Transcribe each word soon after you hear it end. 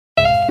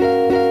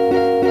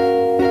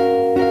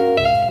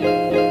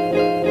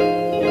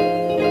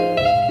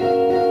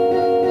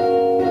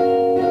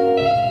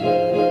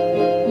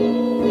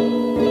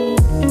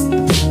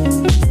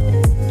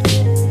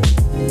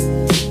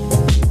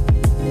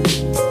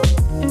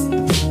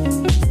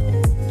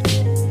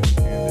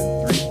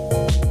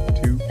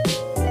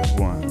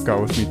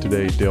me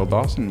today Dale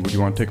Dawson. Would you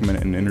want to take a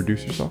minute and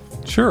introduce yourself?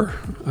 Sure.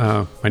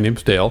 My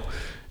name's Dale,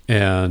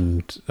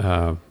 and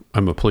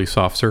I'm a police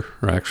officer,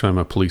 or actually I'm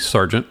a police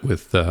sergeant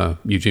with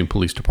Eugene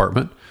Police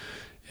Department.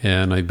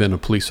 And I've been a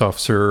police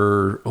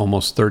officer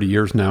almost 30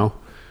 years now,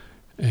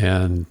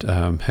 and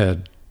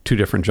had two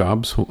different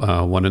jobs,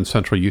 one in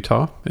central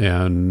Utah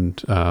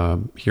and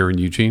here in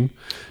Eugene.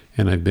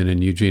 And I've been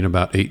in Eugene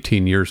about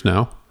 18 years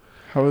now.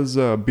 How has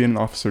being an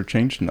officer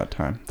changed in that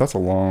time? That's a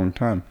long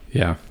time.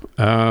 Yeah.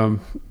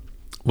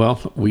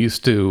 Well, we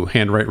used to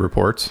handwrite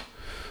reports.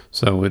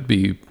 So it'd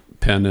be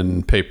pen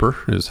and paper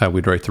is how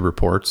we'd write the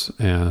reports.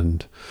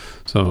 And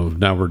so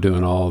now we're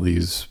doing all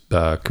these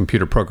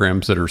computer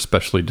programs that are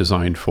specially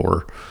designed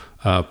for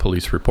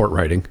police report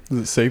writing. Does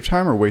it save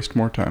time or waste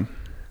more time?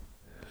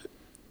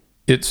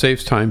 It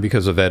saves time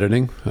because of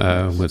editing,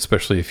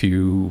 especially if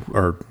you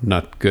are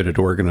not good at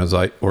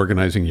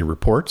organizing your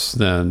reports.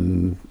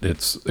 Then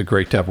it's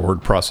great to have a word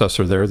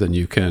processor there. Then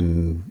you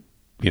can,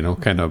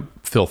 kind of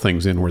fill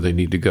things in where they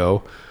need to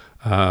go.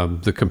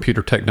 The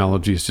computer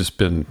technology has just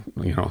been,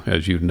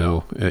 as you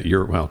know,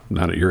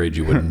 not at your age,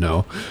 you wouldn't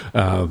know,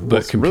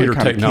 but computer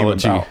really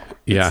technology,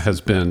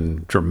 has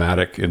been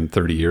dramatic in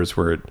 30 years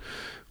where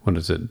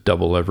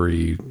double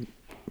every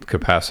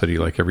capacity,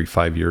 like every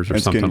 5 years or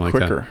something like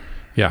quicker. That.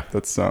 Yeah.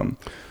 That's,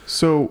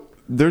 so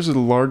there's a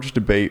large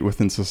debate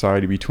within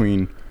society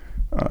between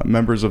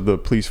members of the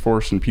police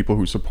force and people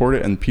who support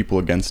it and people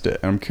against it.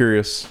 And I'm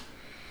curious,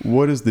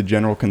 what is the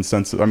general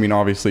consensus? I mean,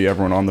 obviously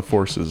everyone on the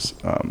force is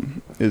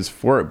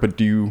for it,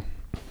 but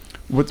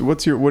what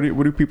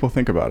do people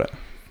think about it?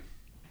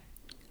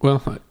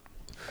 Well,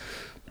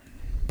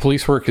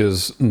 police work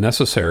is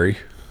necessary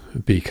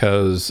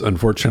because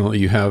unfortunately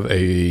you have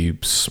a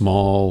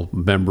small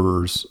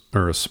members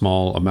or a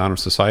small amount of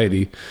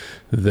society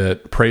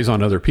that preys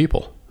on other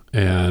people.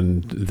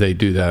 And they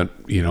do that,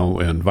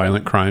 in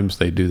violent crimes.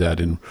 They do that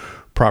in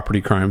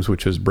property crimes,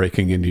 which is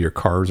breaking into your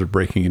cars or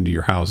breaking into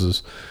your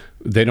houses.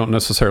 They don't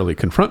necessarily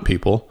confront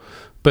people,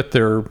 but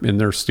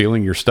they're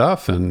stealing your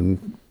stuff,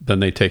 and then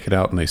they take it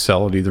out and they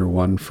sell it, either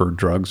one for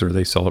drugs or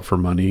they sell it for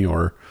money,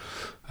 or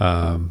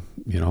the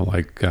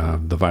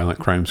violent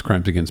crimes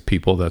against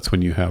people. That's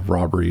when you have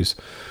robberies,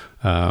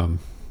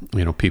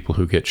 people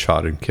who get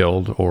shot and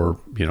killed, or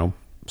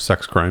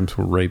sex crimes,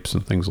 rapes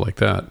and things like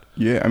that.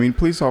 Yeah, I mean,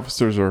 police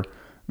officers are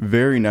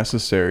very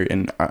necessary,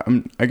 and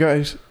I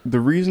guess the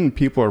reason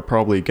people are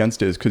probably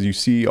against it is because you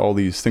see all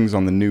these things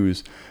on the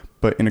news.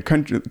 But in a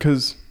country,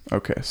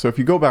 so if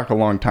you go back a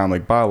long time,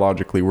 like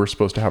biologically, we're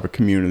supposed to have a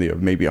community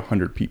of maybe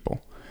 100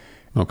 people.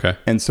 Okay.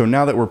 And so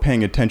now that we're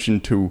paying attention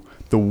to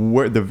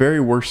the very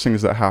worst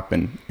things that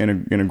happen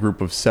in a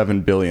group of 7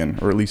 billion,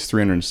 or at least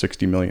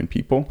 360 million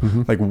people,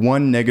 like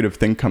one negative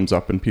thing comes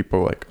up and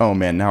people are like, oh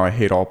man, now I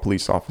hate all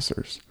police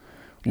officers.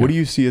 Yeah. What do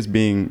you see as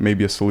being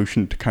maybe a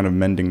solution to kind of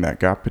mending that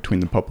gap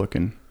between the public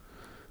and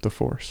the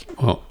force?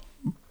 Well,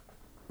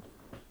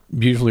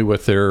 usually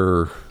what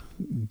they're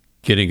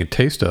getting a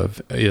taste of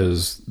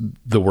is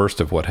the worst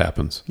of what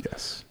happens.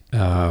 Yes.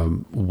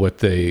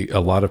 What a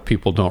lot of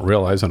people don't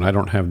realize, and I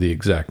don't have the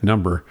exact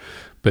number,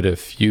 but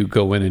if you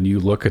go in and you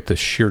look at the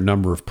sheer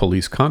number of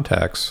police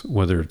contacts,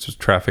 whether it's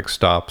traffic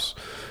stops,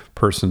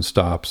 person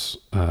stops,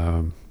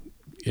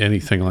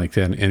 anything like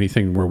that,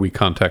 anything where we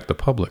contact the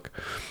public,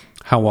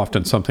 how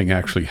often something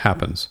actually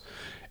happens.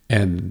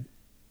 And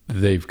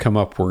they've come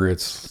up where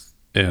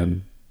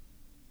and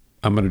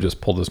I'm going to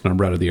just pull this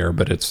number out of the air,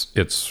 but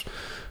it's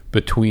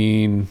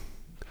between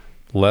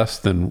less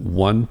than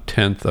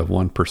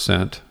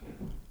 0.1%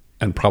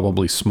 and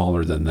probably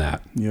smaller than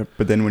that. Yep.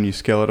 But then when you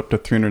scale it up to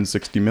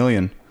 360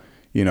 million,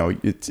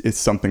 it's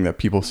something that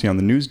people see on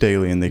the news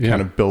daily, and they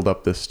kind of build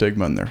up this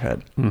stigma in their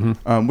head,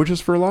 which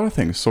is for a lot of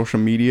things. Social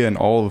media and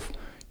all of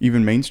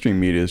even mainstream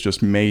media is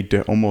just made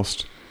to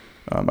almost,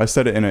 I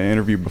said it in an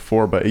interview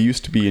before, but it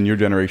used to be in your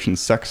generation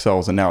sex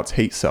sells, and now it's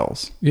hate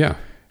sells. Yeah.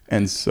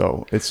 And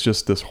so it's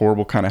just this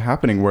horrible kind of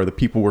happening where the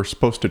people we're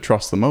supposed to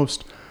trust the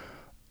most,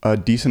 a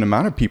decent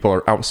amount of people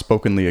are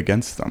outspokenly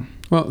against them.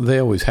 Well, they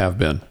always have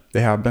been.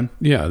 They have been?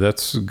 Yeah,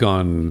 that's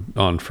gone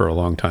on for a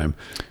long time.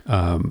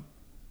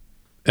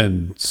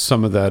 And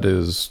some of that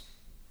is,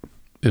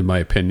 in my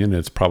opinion,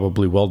 it's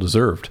probably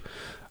well-deserved.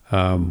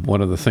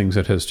 One of the things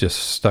that has just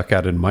stuck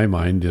out in my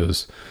mind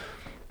is,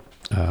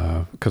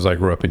 because I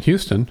grew up in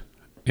Houston,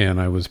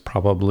 and I was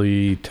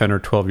probably 10 or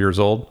 12 years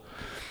old.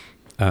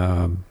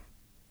 There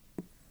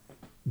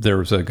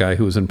was a guy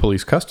who was in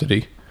police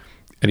custody,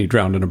 and he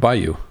drowned in a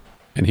bayou,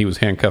 and he was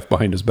handcuffed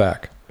behind his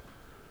back.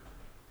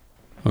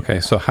 Okay,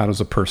 so how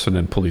does a person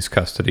in police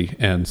custody?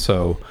 And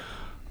so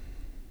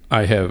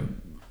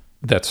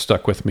that's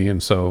stuck with me.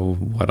 And so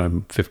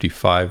I'm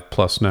 55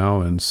 plus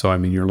now. And so,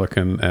 you're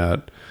looking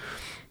at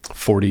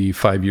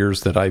 45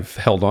 years that I've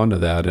held on to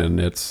that. And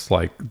it's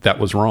like, that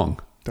was wrong.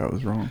 That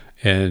was wrong.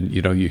 And,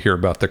 you hear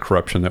about the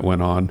corruption that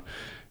went on.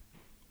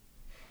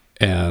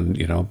 And,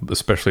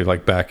 especially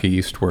like back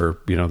east where,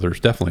 there's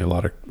definitely a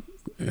lot of,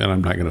 and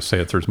I'm not going to say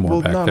it, there's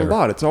more back there. Well, not a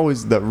lot. It's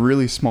always that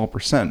really small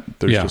percent.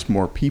 There's just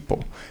more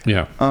people.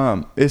 Yeah.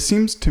 It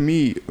seems to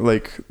me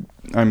like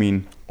I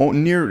mean,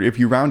 if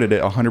you rounded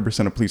it,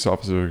 100% of police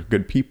officers are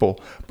good people,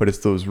 but it's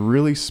those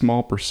really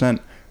small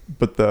percent.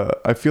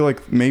 But I feel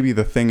like maybe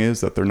the thing is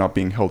that they're not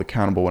being held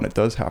accountable when it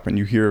does happen.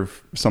 You hear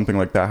of something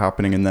like that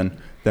happening and then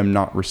them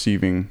not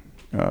receiving,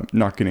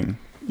 not getting,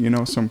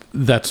 some.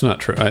 That's not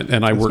true.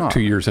 I worked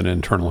 2 years in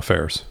internal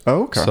affairs.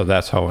 Oh, okay. So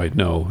that's how I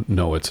know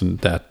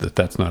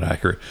that's not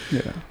accurate.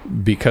 Yeah.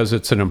 Because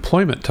it's an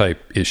employment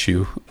type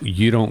issue,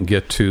 you don't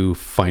get to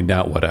find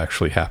out what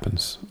actually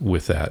happens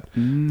with that.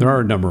 There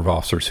are a number of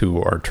officers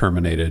who are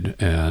terminated,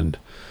 and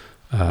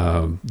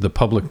the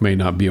public may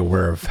not be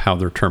aware of how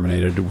they're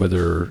terminated,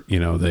 whether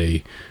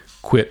they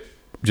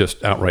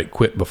just outright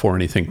quit before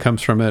anything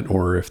comes from it,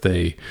 or if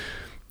they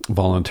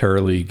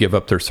voluntarily give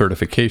up their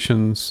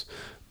certifications.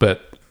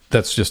 But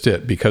that's just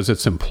it. Because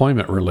it's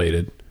employment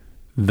related,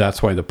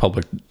 that's why the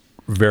public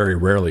very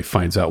rarely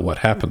finds out what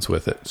happens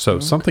with it. So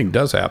if something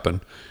does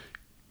happen,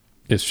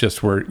 it's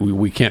just where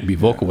we can't be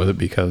vocal with it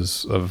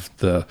because of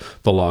the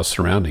laws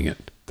surrounding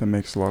it. That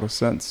makes a lot of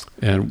sense.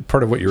 And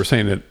part of what you were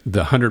saying, that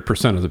the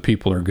 100% of the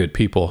people are good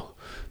people,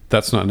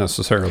 that's not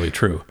necessarily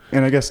true.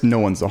 And I guess no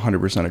one's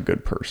 100% a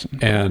good person.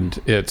 And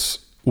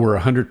we're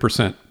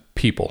 100%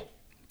 people.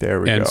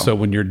 There we go. And so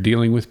when you're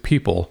dealing with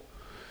people,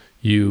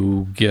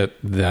 you get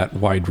that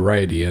wide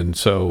variety. And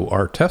so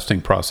our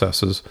testing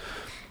processes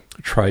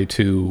try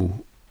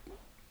to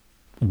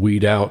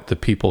weed out the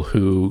people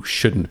who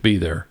shouldn't be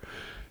there.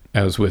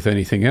 As with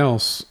anything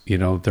else,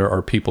 there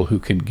are people who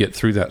can get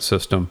through that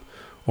system,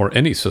 or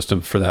any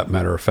system for that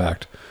matter of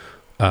fact,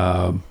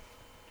 and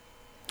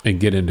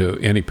get into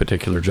any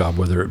particular job,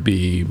 whether it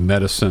be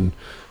medicine,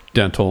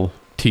 dental,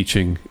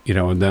 teaching,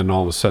 and then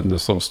all of a sudden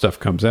this little stuff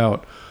comes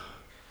out.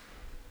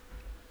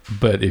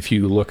 But if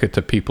you look at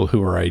the people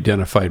who are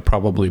identified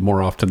probably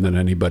more often than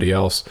anybody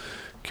else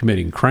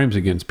committing crimes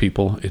against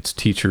people, it's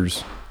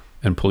teachers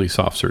and police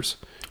officers.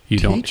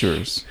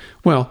 Teachers?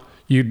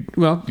 It's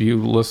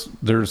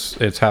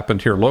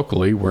happened here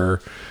locally where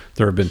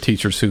there have been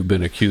teachers who've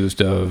been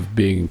accused of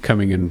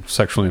coming in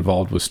sexually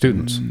involved with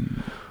students.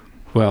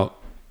 Well,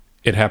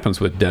 it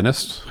happens with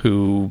dentists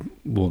who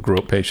will grow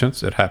up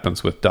patients. It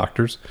happens with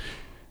doctors.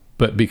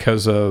 But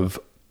because of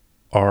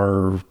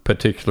our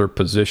particular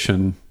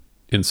position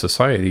in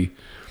society,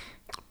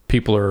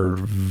 people are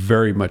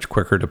very much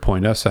quicker to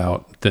point us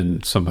out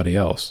than somebody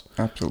else.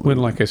 Absolutely. When,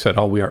 like I said,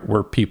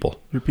 we're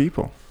people. You're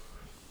people.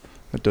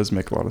 That does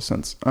make a lot of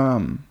sense.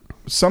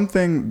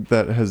 Something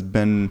that has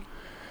been,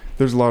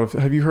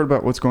 have you heard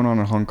about what's going on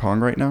in Hong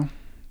Kong right now?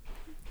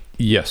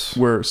 Yes.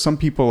 Where some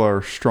people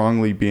are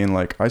strongly being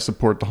like, I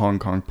support the Hong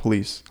Kong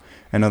police,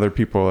 and other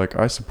people are like,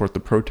 I support the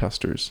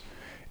protesters.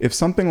 If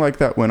something like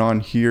that went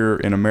on here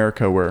in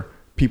America, where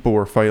people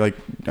were fighting,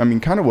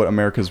 kind of what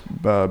America's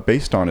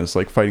based on is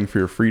like fighting for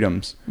your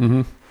freedoms.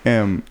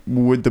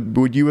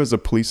 Would you as a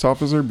police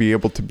officer be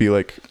able to be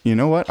like, you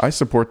know what, I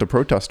support the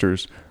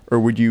protesters, or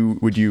would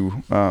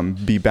you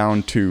be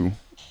bound to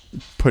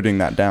putting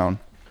that down?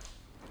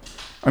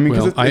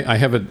 I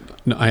have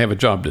a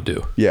job to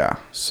do. Yeah.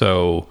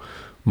 So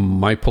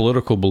my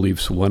political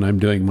beliefs when I'm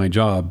doing my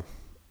job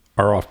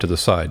are off to the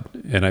side,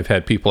 and I've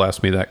had people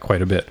ask me that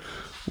quite a bit.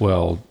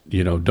 Well,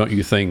 don't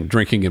you think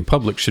drinking in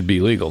public should be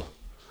legal?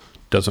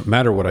 Doesn't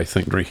matter what I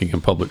think drinking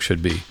in public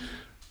should be.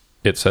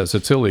 It says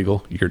it's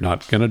illegal. You're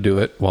not going to do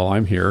it while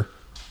I'm here.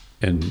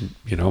 And,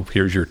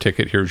 here's your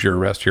ticket, here's your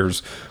arrest, here's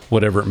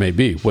whatever it may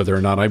be. Whether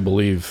or not I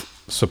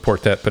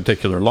support that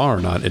particular law or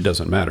not, it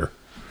doesn't matter.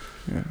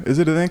 Yeah. Is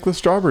it a thankless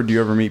job, or do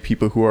you ever meet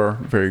people who are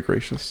very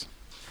gracious?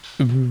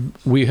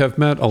 We have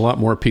met a lot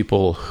more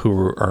people who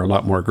are a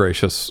lot more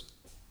gracious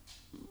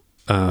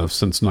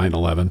since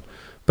 9/11.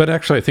 But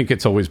actually, I think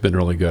it's always been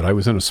really good. I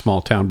was in a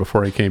small town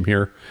before I came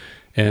here,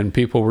 and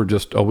people were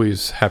just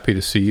always happy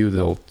to see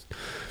you.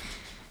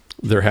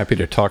 They're happy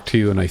to talk to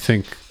you. And I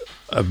think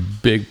a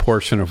big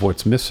portion of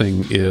what's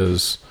missing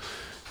is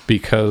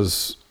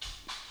because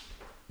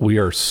we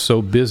are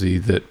so busy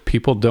that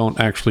people don't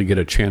actually get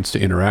a chance to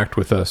interact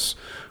with us,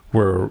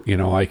 where,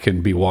 I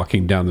can be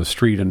walking down the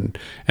street and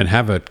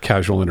have a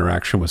casual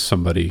interaction with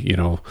somebody,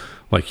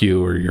 like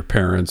you or your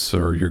parents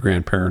or your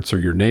grandparents or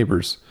your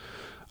neighbors.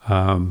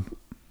 So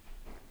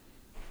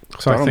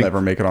that'll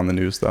never make it on the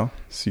news, though.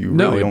 So you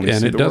really only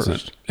see the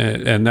worst.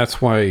 And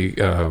that's why,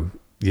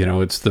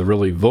 it's the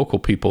really vocal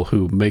people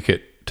who make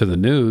it to the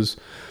news.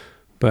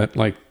 But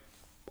like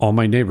all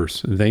my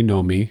neighbors, they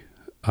know me.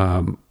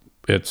 I'm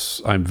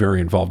very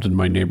involved in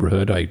my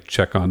neighborhood. I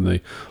check on the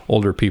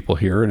older people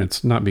here, and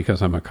it's not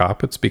because I'm a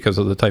cop. It's because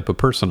of the type of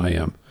person I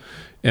am.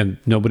 And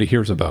nobody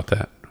hears about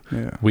that.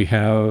 Yeah. We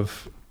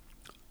have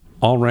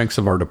all ranks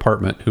of our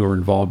department who are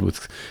involved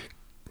with,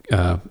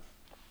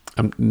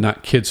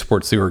 not Kids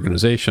Sports, the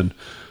organization,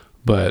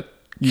 but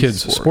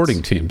kids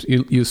sporting teams,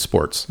 youth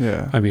sports.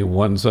 Yeah.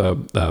 One's a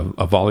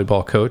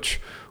volleyball coach,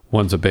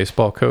 one's a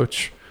baseball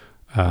coach.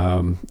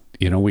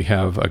 We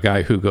have a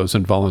guy who goes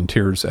and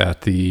volunteers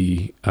at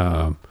the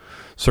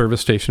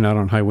service station out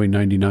on Highway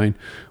 99.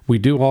 We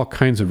do all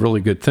kinds of really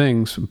good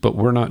things, but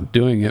we're not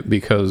doing it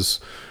because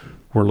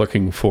we're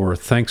looking for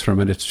thanks from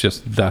it. It's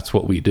just that's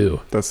what we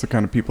do. That's the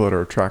kind of people that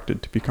are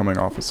attracted to becoming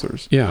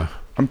officers. Yeah.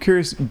 I'm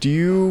curious, do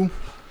you,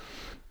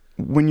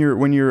 when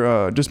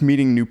you're just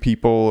meeting new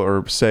people,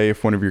 or say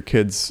if one of your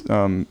kids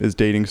is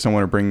dating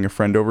someone or bringing a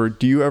friend over,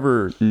 do you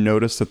ever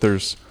notice that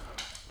there's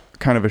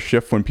kind of a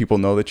shift when people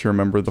know that you're a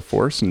member of the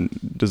force, and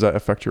does that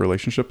affect your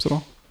relationships at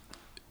all?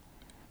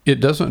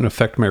 It doesn't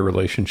affect my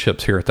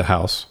relationships here at the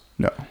house.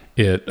 No.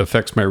 It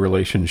affects my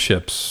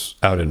relationships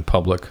out in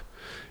public.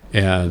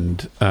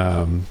 And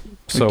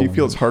so do you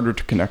feel it's harder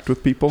to connect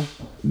with people?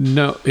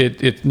 No,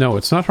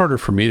 it's not harder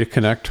for me to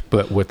connect,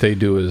 but what they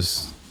do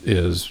is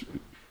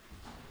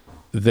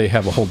they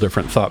have a whole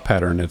different thought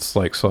pattern. It's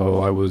like, so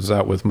I was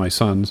out with my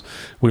sons,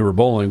 we were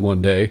bowling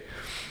one day,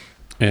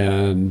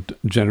 and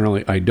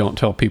generally I don't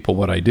tell people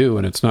what I do,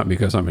 and it's not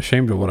because I'm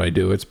ashamed of what I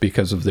do, it's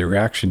because of the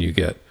reaction you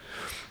get.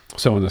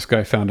 So when this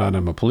guy found out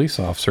I'm a police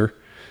officer,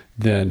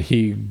 then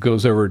he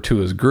goes over to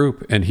his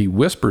group and he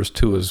whispers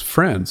to his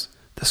friends,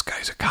 "This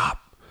guy's a cop."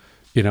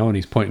 And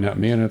he's pointing at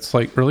me, and it's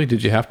like, really,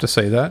 did you have to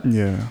say that?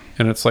 Yeah.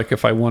 And it's like,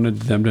 if I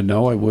wanted them to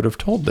know, I would have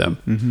told them.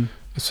 Mm-hmm.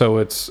 So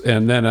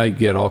and then I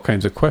get all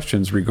kinds of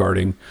questions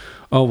regarding,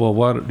 oh, well,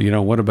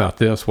 what about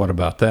this? What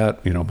about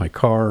that? My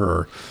car,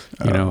 or,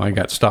 I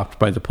got stopped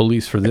by the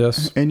police for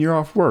this. And you're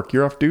off work,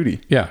 you're off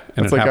duty. Yeah.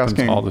 And it's it like happens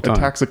asking all the time. a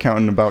tax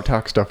accountant about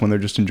tax stuff when they're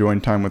just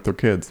enjoying time with their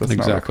kids. That's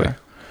exactly. Not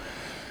okay.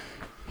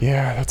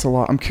 Yeah, that's a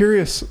lot. I'm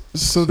curious.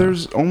 So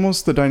there's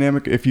almost the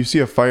dynamic. If you see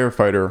a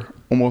firefighter,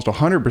 almost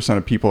 100%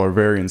 of people are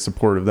very in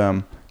support of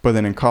them. But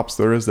then in cops,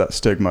 there is that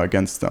stigma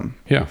against them.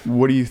 Yeah.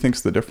 What do you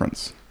think's the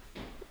difference?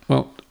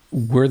 Well,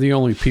 we're the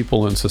only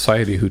people in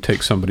society who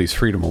take somebody's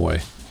freedom away.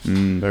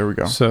 There we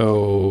go.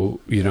 So,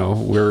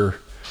 we're,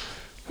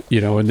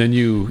 and then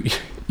you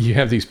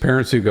have these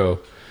parents who go,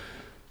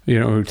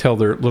 who tell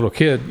their little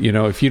kid,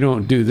 if you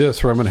don't do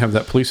this, or I'm going to have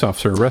that police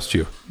officer arrest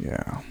you.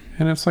 Yeah.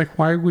 And it's like,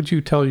 why would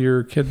you tell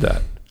your kid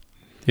that?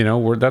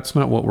 That's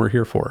not what we're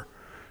here for.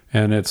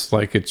 And it's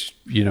like,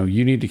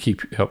 you need to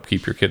help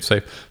keep your kids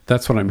safe.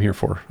 That's what I'm here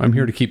for. I'm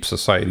here to keep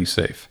society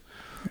safe.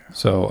 Yeah.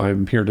 So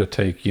I'm here to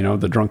take,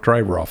 the drunk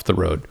driver off the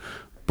road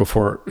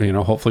before,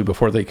 hopefully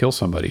before they kill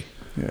somebody.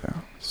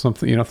 Yeah.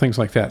 Something, things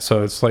like that.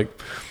 So it's like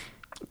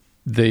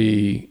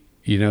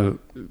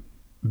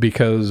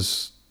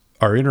because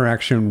our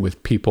interaction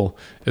with people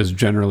is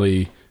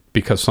generally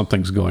because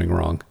something's going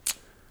wrong.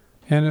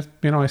 And,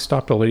 I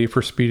stopped a lady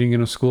for speeding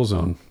in a school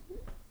zone.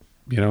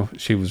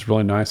 She was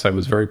really nice. I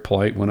was very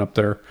polite, went up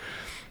there.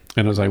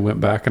 And as I went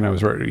back and I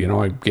was ready,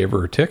 I gave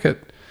her a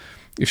ticket.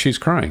 She's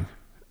crying.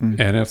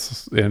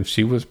 And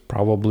she was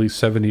probably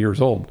 70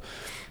 years old.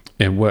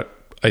 And what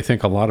I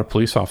think a lot of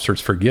police officers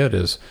forget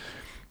is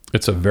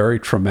it's a very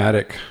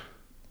traumatic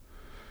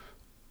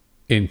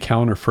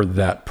encounter for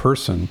that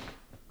person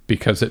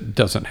because it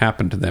doesn't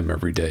happen to them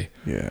every day.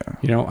 Yeah.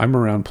 I'm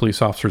around police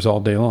officers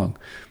all day long.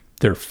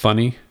 They're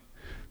funny.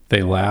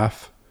 They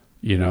laugh,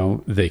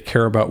 they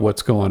care about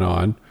what's going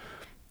on.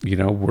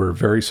 We're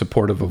very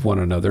supportive of one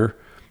another,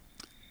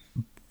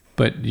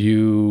 but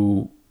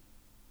you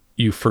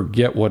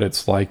forget what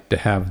it's like to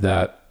have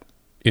that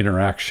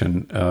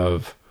interaction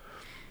of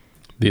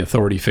the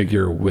authority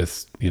figure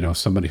with,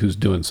 somebody who's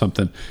doing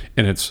something,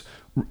 and it's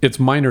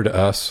minor to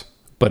us,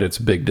 but it's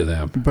big to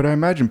them. But I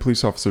imagine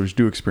police officers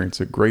do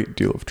experience a great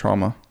deal of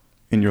trauma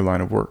in your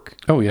line of work.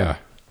 Oh yeah.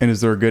 And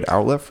is there a good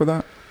outlet for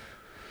that?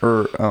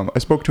 Or I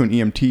spoke to an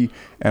EMT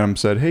and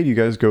said, "Hey, do you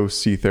guys go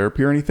see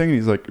therapy or anything?" And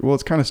he's like, "Well,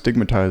 it's kind of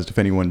stigmatized if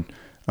any one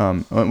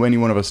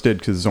of us did,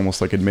 because it's almost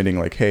like admitting,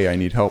 like, hey, I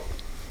need help."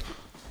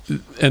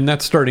 And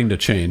that's starting to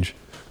change.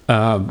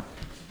 No,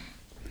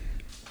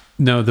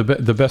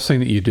 the best thing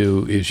that you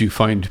do is you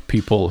find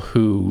people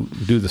who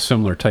do the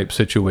similar type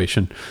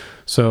situation.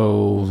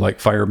 So, like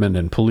firemen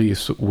and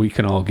police, we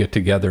can all get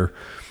together,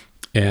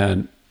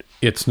 and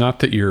it's not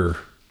that you're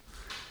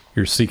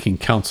seeking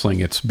counseling.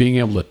 It's being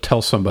able to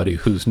tell somebody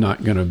who's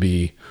not going to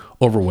be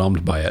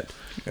overwhelmed by it.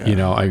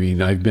 Yeah.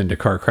 I've been to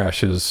car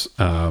crashes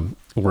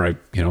where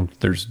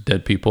there's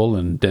dead people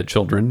and dead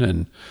children,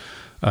 and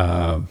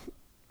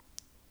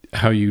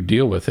how you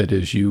deal with it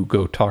is you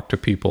go talk to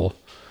people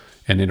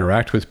and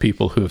interact with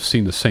people who have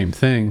seen the same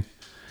thing,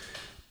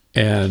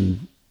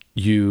 and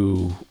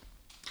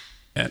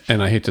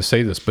I hate to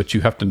say this, but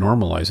you have to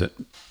normalize it.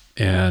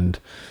 And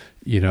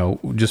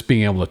just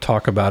being able to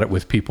talk about it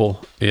with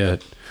people,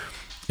 it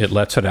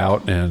lets it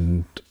out.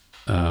 And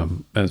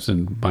as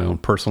in my own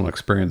personal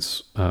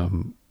experience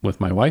with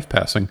my wife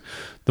passing,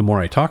 the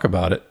more I talk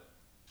about it,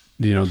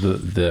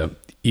 the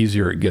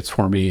easier it gets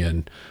for me,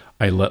 and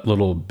I let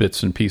little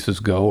bits and pieces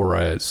go,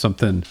 or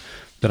something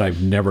that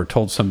I've never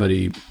told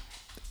somebody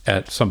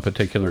at some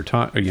particular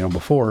time,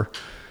 before,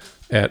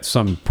 at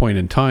some point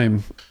in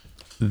time,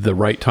 the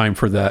right time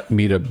for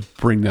me to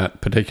bring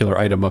that particular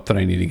item up that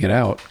I need to get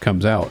out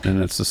comes out.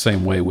 And it's the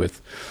same way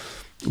with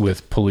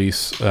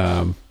police,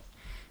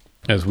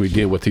 as we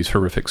deal with these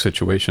horrific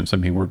situations.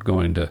 We're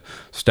going to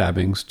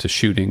stabbings, to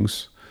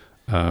shootings,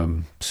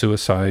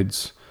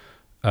 suicides,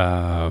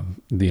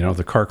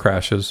 the car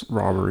crashes,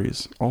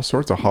 robberies, all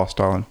sorts of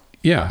hostile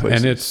Yeah,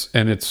 places.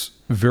 and it's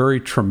very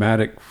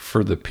traumatic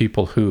for the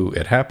people who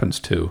it happens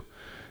to,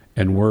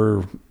 and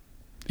we're,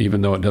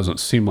 even though it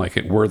doesn't seem like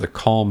it, we're the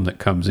calm that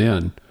comes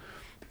in,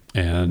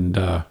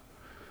 and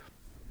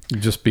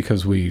just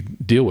because we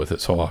deal with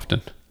it so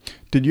often.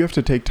 Did you have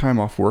to take time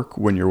off work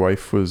when your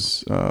wife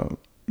was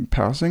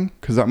passing?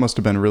 Because that must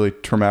have been really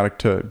traumatic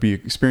to be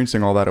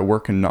experiencing all that at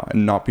work and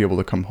not be able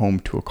to come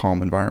home to a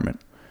calm environment.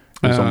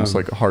 It was almost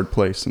like a hard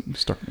place and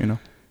stuck,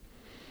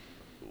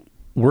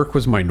 Work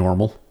was my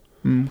normal.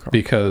 Okay.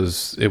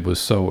 Because it was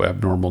so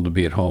abnormal to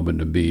be at home and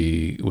to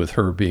be with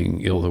her being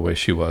ill the way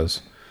she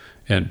was.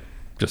 And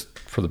just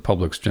for the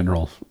public's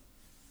general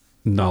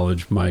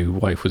knowledge, my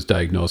wife was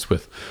diagnosed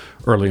with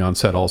early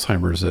onset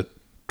Alzheimer's at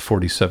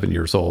 47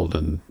 years old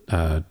and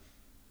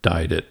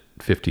died at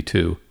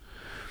 52.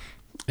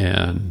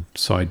 And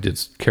so I did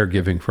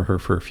caregiving for her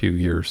for a few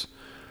years.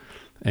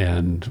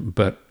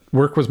 But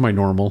work was my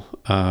normal.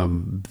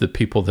 The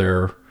people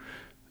there,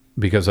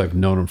 because I've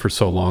known them for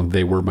so long,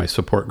 they were my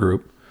support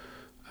group.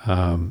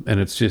 And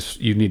it's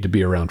just, you need to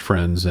be around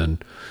friends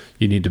and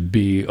you need to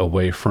be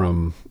away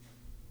from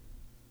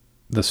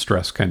the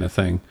stress kind of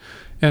thing.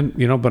 And,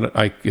 but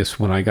I guess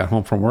when I got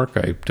home from work,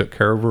 I took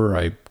care of her.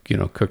 I,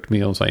 cooked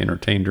meals, I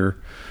entertained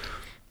her.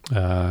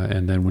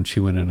 And then when she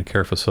went in a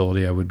care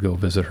facility, I would go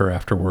visit her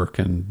after work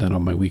and then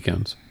on my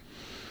weekends.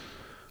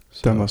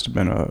 So, that must have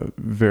been a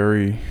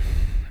very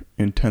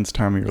intense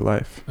time of your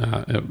life.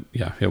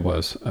 It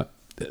was.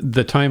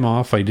 The time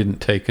off I didn't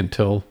take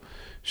until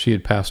she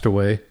had passed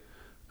away.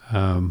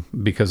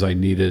 Because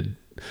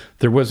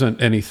there wasn't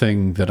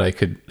anything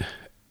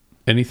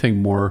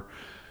more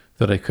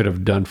that I could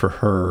have done for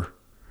her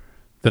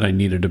that I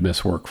needed to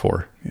miss work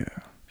for. Yeah.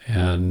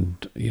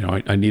 And,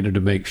 I needed to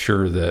make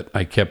sure that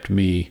I kept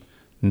me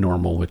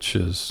normal, which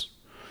is,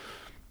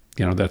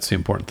 that's the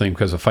important thing.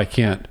 Because if I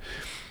can't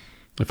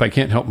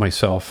help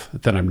myself,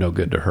 then I'm no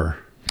good to her.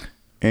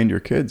 And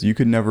your kids, you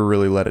could never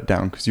really let it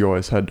down because you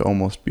always had to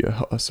almost be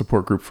a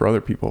support group for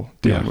other people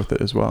dealing with it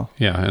as well.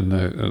 Yeah,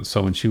 and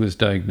so when she was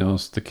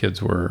diagnosed, the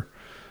kids were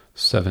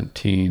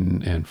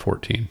 17 and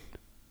 14.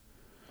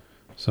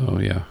 So,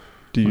 yeah.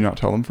 Did you not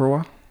tell them for a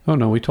while? Oh,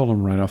 no, we told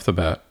them right off the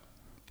bat.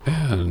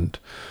 And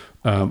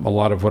a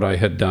lot of what I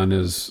had done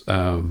is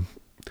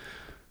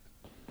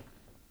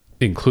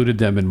included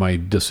them in my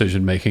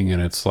decision making,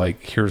 and it's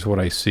like, here's what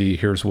I see,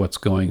 here's what's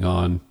going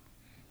on,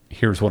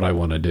 here's what I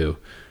want to do.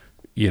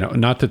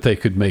 Not that they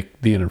could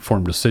make the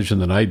informed decision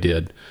that I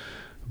did,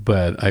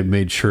 but I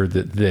made sure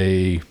that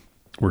they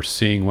were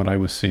seeing what I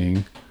was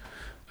seeing,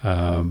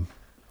 and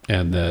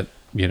that,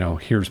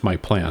 here's my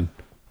plan.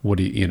 What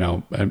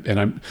do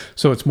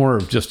so it's more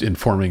of just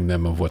informing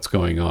them of what's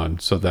going on.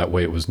 So that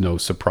way it was no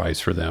surprise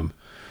for them.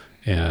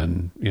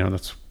 And,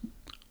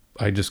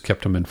 I just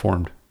kept them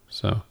informed.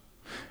 So.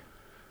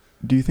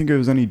 Do you think it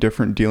was any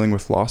different dealing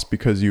with loss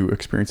because you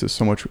experienced it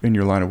so much in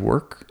your line of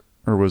work?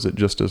 Or was it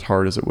just as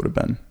hard as it would have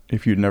been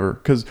if you'd never,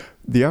 because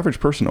the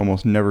average person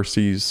almost never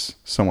sees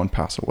someone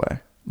pass away.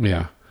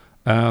 Yeah.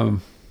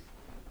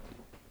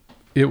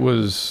 It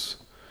was,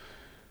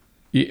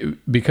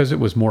 because it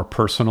was more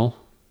personal,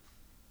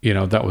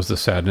 that was the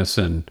sadness.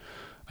 And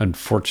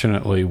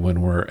unfortunately,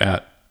 when we're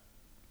at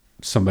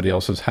somebody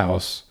else's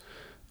house,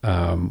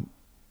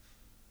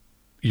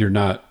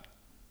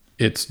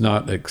 it's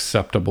not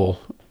acceptable.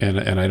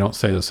 And I don't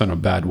say this in a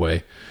bad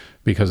way,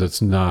 because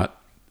it's not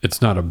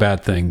a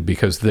bad thing,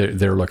 because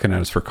they're looking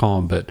at us for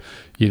calm, but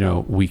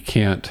we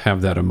can't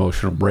have that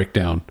emotional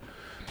breakdown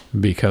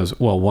because,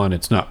 well, one,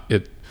 it's not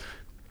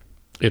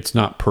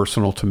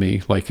personal to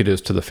me like it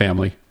is to the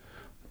family.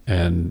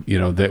 And,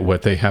 that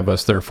what they have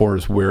us there for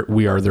is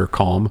we are their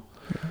calm.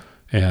 Yeah.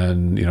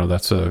 And,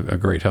 that's a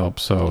great help.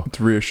 So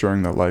it's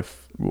reassuring that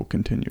life will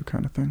continue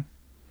kind of thing.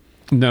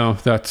 No,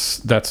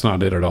 that's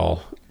not it at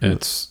all.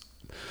 It's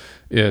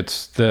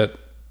that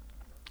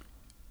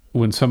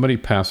when somebody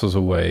passes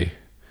away,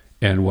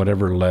 and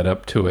whatever led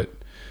up to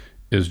it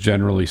is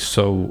generally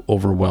so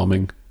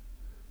overwhelming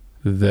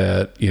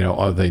that,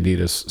 all they need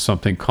is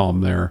something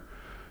calm there,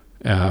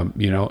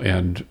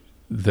 and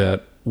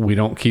that we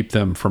don't keep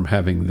them from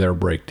having their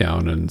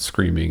breakdown and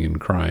screaming and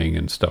crying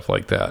and stuff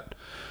like that.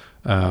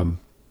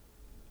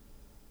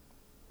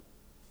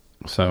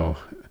 So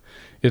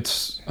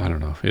I don't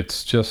know.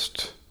 It's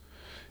just,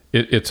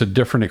 it's a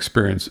different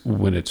experience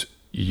when it's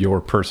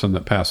your person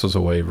that passes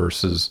away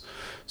versus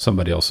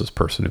somebody else's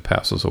person who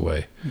passes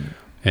away. Mm.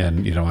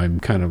 And,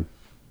 I'm kind of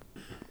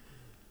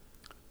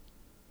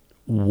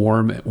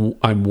warm.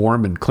 I'm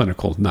warm and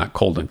clinical, not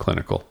cold and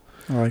clinical.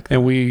 I like that.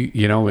 And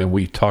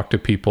we talk to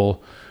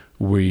people,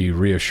 we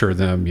reassure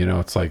them,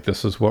 it's like,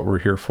 this is what we're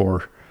here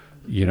for,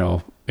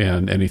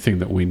 and anything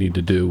that we need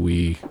to do,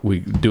 we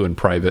do in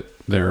private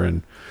there.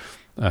 And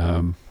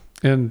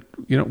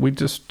we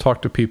just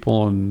talk to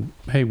people and,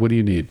 hey, what do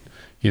you need?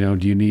 Do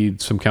you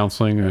need some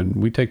counseling? And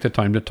we take the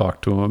time to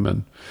talk to them.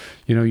 And,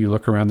 you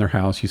look around their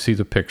house, you see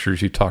the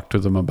pictures, you talk to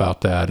them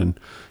about that. And,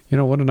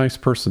 what a nice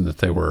person that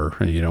they were,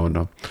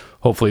 and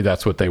hopefully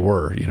that's what they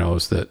were,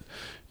 is that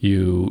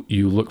you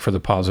look for the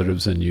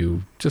positives and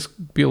you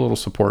just be a little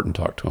support and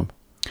talk to them.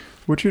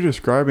 What you're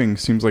describing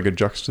seems like a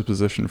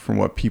juxtaposition from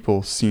what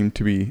people seem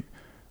to be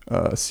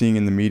seeing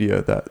in the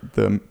media, that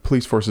the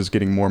police force is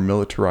getting more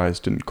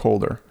militarized and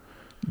colder.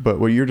 But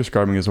what you're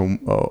describing is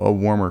a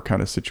warmer kind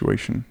of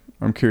situation.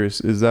 I'm curious,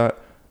 is that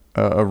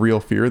a real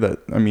fear that,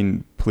 I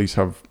mean, police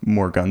have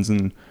more guns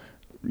and,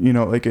 you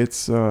know, like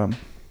it's, I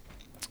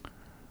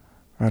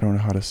don't know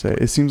how to say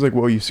it. It seems like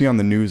what you see on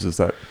the news is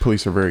that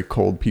police are very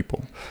cold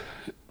people.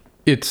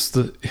 It's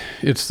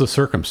the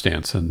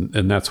circumstance,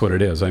 and that's what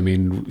it is. I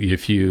mean,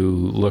 if you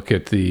look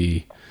at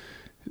the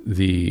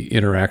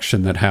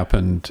interaction that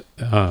happened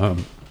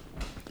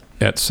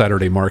at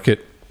Saturday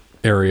Market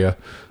area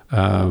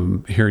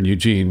here in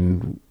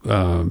Eugene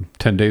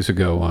 10 days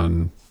ago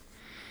on,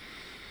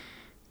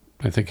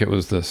 I think it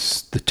was the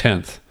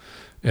 10th,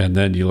 and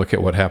then you look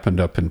at what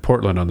happened up in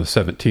Portland on the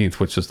 17th,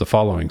 which is the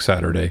following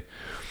Saturday.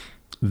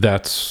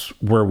 That's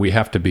where we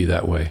have to be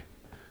that way.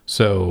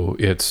 So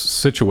it's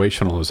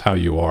situational as how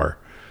you are.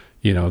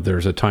 You know,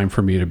 there's a time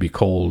for me to be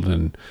cold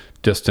and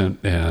distant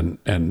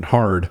and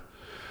hard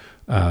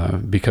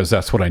because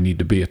that's what I need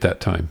to be at that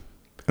time.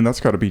 And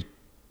that's got to be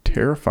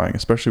terrifying,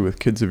 especially with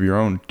kids of your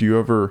own. Do you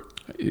ever...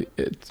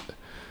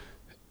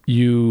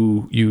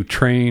 You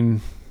train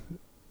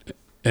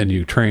and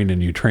you train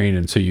and you train.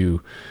 And so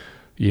you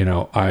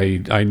know,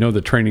 I know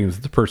the training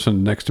that the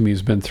person next to me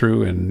has been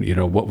through and, you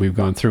know, what we've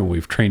gone through, and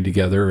we've trained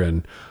together,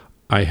 and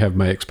I have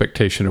my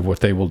expectation of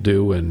what they will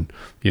do and,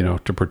 you know,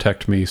 to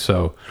protect me.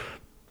 So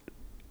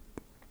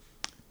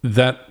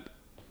that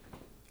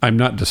I'm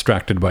not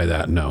distracted by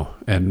that. No.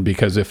 And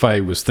because if I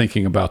was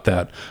thinking about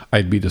that,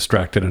 I'd be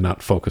distracted and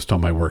not focused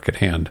on my work at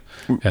hand.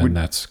 And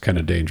that's kind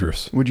of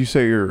dangerous. Would you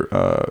say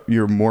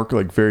you're more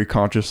like very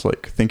conscious,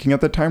 like thinking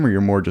at that time, or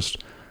you're more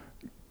just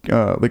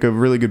like a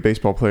really good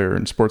baseball player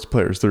and sports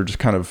players? They're just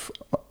kind of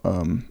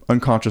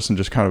unconscious and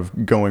just kind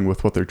of going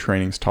with what their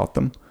training's taught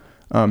them.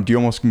 Do you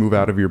almost move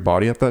out of your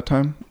body at that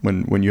time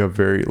when you have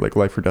very like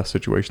life or death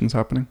situations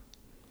happening?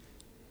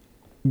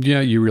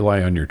 Yeah, you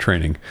rely on your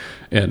training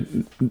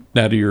and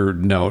out of your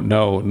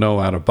no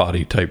out of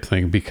body type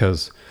thing,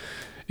 because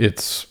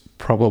it's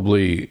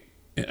probably,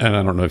 and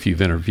I don't know if you've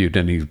interviewed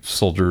any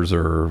soldiers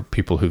or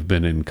people who've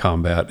been in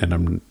combat,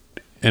 and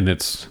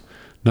it's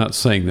not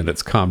saying that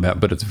it's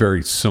combat, but it's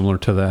very similar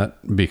to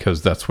that,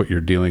 because that's what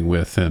you're dealing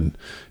with, and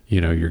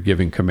you know, you're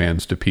giving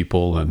commands to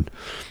people and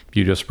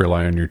you just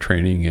rely on your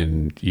training,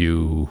 and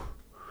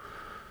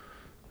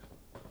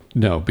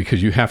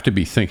because you have to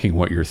be thinking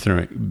what you're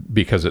throwing,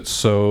 because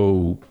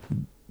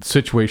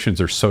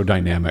situations are so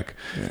dynamic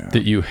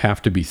that you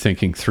have to be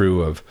thinking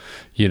through of,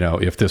 you know,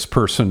 if this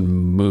person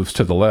moves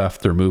to the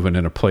left, they're moving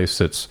in a place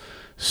that's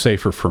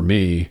safer for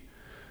me.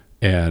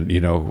 And, you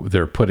know,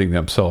 they're putting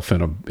themselves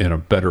in a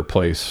better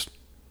place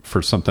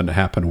for something to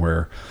happen,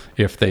 where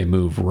if they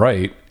move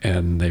right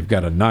and they've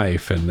got a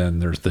knife, and then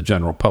there's the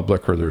general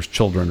public or there's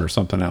children or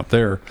something out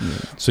there. Yeah.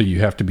 So you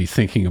have to be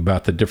thinking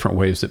about the different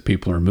ways that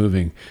people are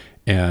moving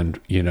and,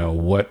 you know,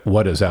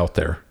 what is out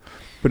there.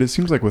 But it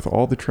seems like with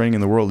all the training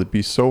in the world, it'd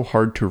be so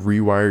hard to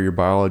rewire your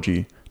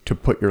biology to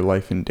put your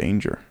life in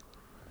danger.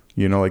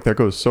 You know, like that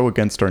goes so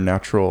against our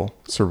natural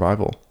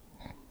survival.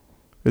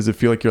 Does it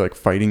feel like you're like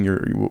fighting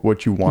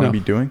what you want to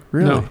be doing?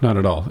 Really? No, not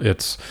at all.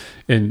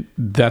 And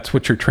that's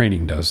what your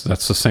training does.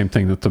 That's the same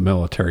thing that the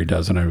military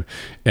does. And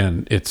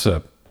it's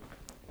a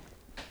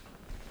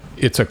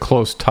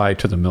close tie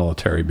to the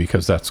military,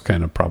 because that's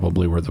kind of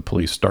probably where the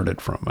police started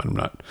from. I'm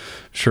not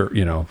sure,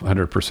 you know,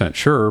 100%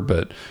 sure,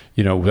 but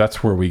you know,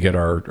 that's where we get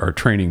our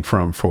training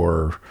from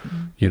for,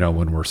 you know,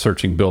 when we're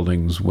searching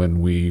buildings,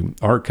 when we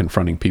are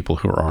confronting people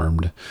who are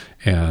armed,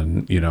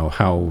 and you know,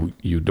 how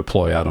you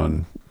deploy out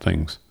on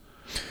things.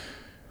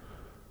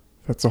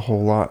 That's a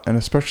whole lot. And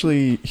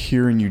especially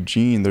here in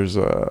Eugene, there's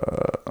in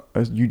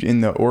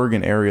the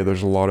Oregon area,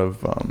 there's a lot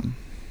of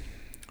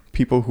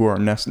people who are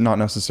not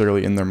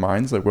necessarily in their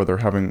minds, like where they're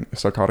having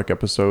psychotic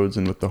episodes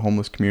and with the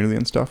homeless community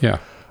and stuff. Yeah.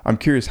 I'm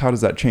curious, how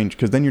does that change?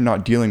 Because then you're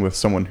not dealing with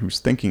someone who's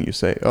thinking. You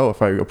say, oh,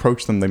 if I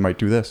approach them, they might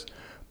do this.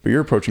 But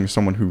you're approaching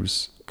someone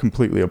who's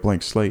completely a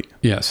blank slate.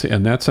 Yes.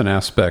 And that's an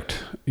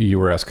aspect you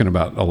were asking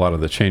about, a lot of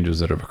the changes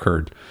that have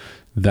occurred.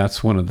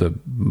 That's one of the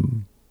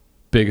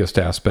biggest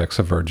aspects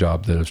of our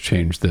job that has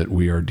changed, that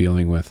we are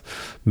dealing with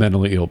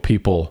mentally ill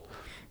people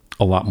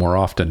a lot more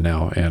often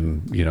now.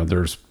 And, you know,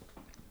 there's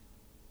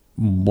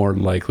more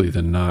likely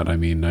than not, I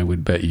mean, I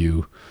would bet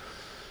you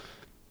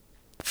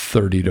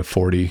 30 to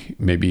 40,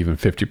 maybe even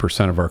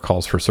 50% of our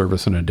calls for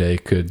service in a day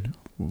could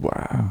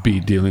be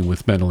dealing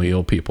with mentally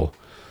ill people.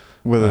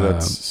 Whether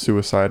that's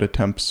suicide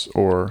attempts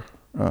or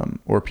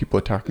people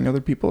attacking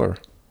other people, or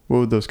what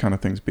would those kind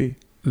of things be?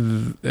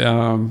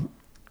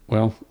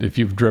 Well, if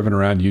you've driven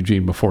around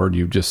Eugene before,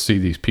 you just see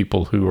these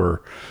people who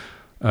are,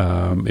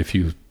 if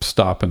you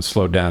stop and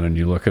slow down and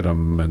you look at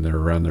them, and they're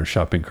around their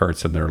shopping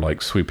carts and they're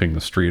like sweeping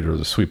the street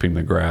or sweeping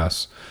the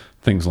grass,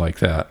 things like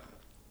that.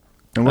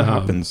 And what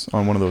happens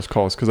on one of those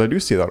calls? Because I do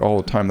see that all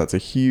the time. That's a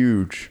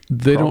huge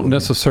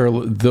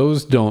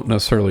Those don't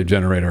necessarily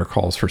generate our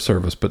calls for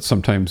service, but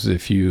sometimes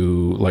if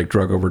you like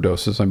drug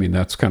overdoses, I mean,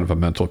 that's kind of a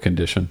mental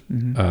condition.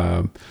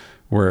 Mm-hmm.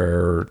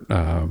 where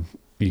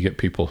you get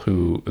people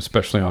who,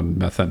 especially on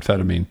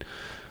methamphetamine,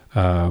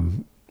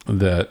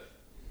 that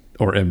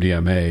or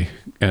MDMA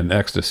and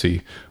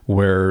ecstasy,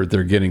 where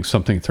they're getting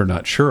something they're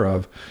not sure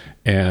of,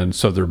 and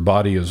so their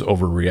body is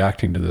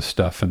overreacting to this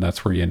stuff, and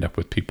that's where you end up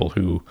with people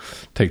who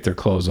take their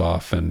clothes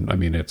off, and I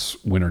mean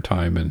it's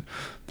wintertime and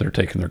they're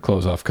taking their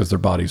clothes off because their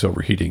body's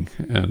overheating,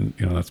 and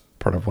you know that's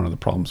part of one of the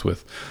problems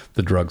with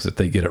the drugs that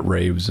they get at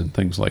raves and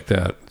things like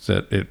that. Is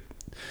that it?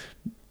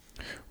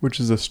 Which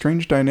is a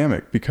strange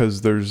dynamic,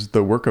 because there's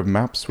the work of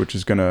MAPS, which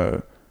is going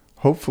to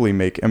hopefully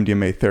make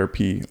MDMA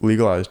therapy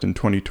legalized in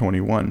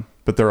 2021,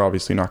 but they're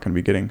obviously not going to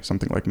be getting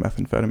something like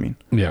methamphetamine.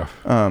 Yeah.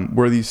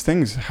 Where these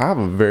things have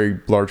a very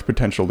large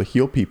potential to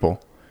heal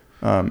people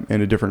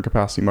in a different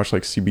capacity, much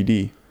like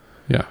CBD.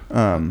 Yeah.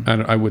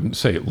 And I wouldn't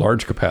say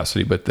large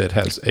capacity, but that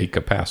has a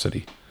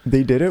capacity.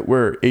 They did it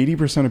where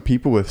 80% of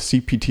people with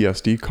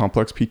CPTSD,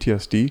 complex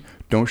PTSD,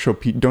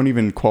 don't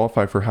even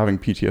qualify for having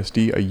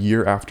PTSD a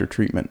year after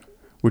treatment,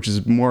 which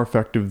is more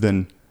effective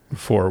than...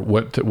 For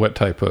what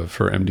type of,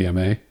 for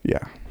MDMA?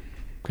 Yeah.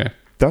 Okay.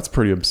 That's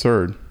pretty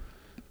absurd.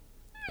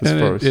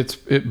 But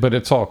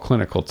it's all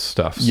clinical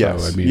stuff. So,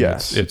 Yes, I mean,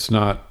 yes. it's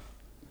not...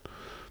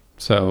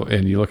 So,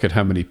 and you look at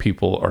how many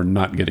people are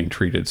not getting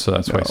treated. So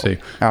that's why I say,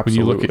 when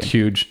you look at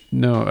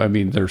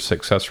their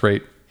success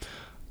rate,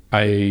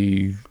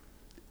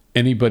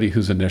 anybody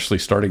who's initially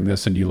starting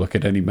this and you look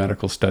at any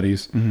medical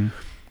studies,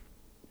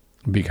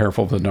 be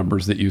careful of the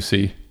numbers that you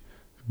see,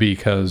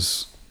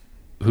 because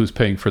who's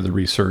paying for the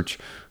research,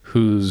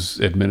 who's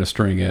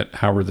administering it,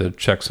 how are the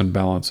checks and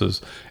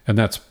balances. And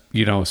that's,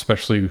 you know,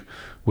 especially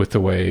with the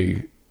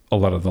way a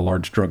lot of the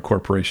large drug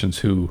corporations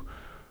who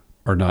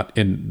are not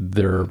in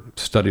their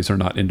studies are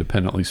not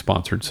independently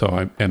sponsored.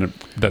 So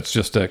that's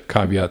just a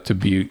caveat to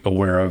be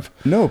aware of.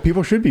 No,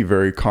 people should be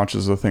very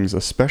conscious of things,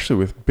 especially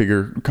with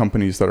bigger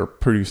companies that are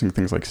producing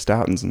things like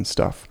statins and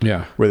stuff.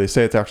 Yeah. Where they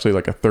say it's actually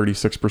like a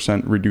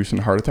 36% reduce in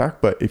heart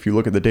attack, but if you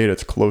look at the data,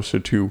 it's closer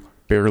to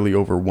barely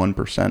over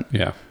 1%.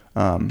 Yeah.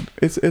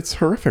 It's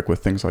horrific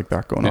with things like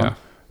that going Yeah. on.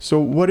 So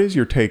what is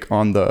your take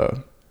on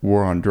the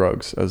war on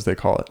drugs, as they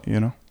call it, you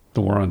know?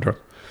 The war on drugs.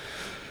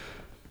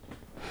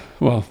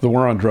 Well, the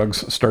war on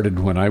drugs started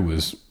when I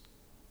was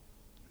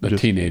a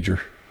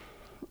teenager,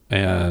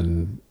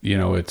 and, you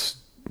know, it's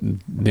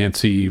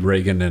Nancy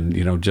Reagan and,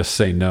 you know, just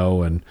say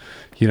no. And,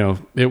 you know,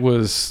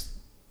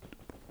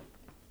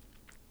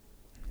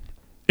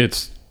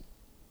 it's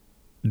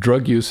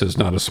drug use is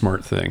not a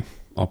smart thing.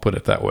 I'll put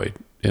it that way.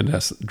 And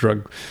that's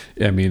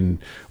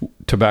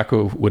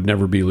tobacco would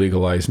never be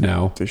legalized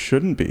now. They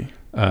shouldn't be.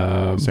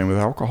 Same with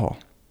alcohol.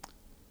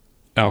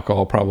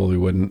 Alcohol probably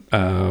wouldn't.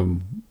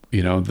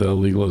 You know, the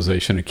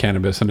legalization of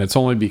cannabis, and it's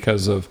only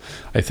because of,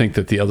 I think,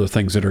 that the other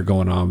things that are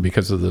going on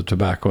because of the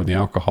tobacco and the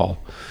alcohol.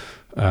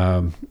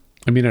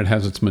 It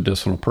has its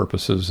medicinal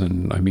purposes,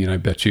 and I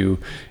bet you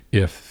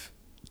if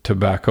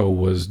tobacco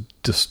was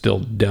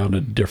distilled down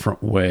a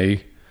different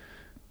way,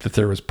 that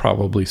there was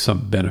probably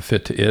some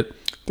benefit to it.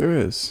 There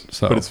is,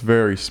 but it's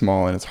very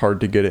small and it's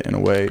hard to get it in a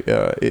way.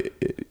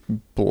 It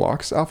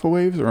blocks alpha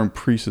waves or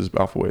increases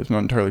alpha waves. I'm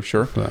not entirely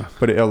sure,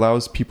 but it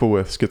allows people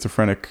with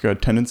schizophrenic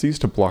tendencies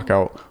to block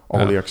out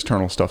all the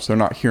external stuff. So they're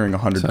not hearing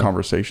 100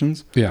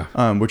 conversations. Yeah.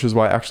 Which is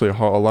why actually a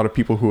lot of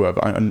people who have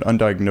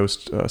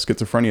undiagnosed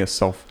schizophrenia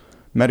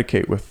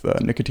self-medicate with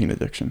nicotine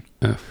addiction.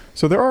 Yeah.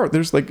 So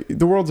there's like,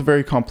 the world's a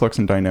very complex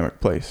and dynamic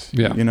place.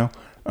 Yeah. You know?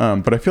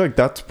 But I feel like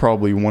that's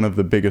probably one of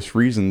the biggest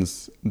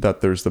reasons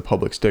that there's the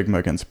public stigma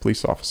against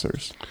police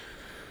officers.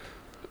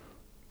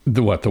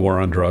 The war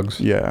on drugs?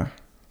 Yeah.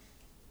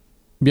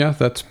 Yeah,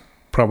 that's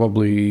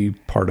probably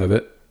part of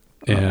it.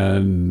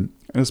 And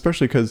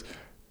especially because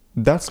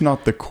that's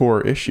not the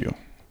core issue.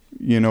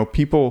 You know,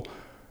 people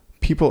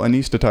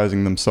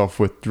anesthetizing themselves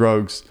with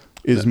drugs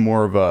is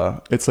more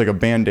of it's like a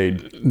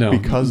Band-Aid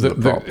because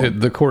of the problem.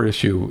 The core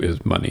issue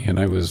is money. And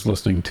I was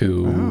listening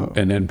to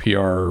an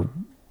NPR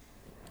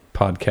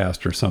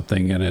podcast or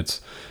something, and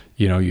it's,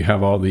 you know, you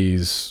have all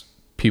these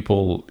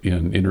people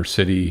in inner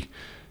city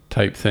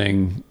type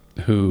thing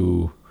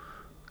who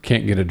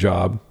can't get a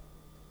job.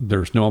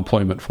 There's no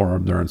employment for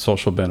them. They're on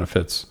social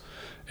benefits,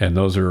 and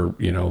those are,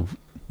 you know,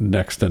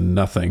 next to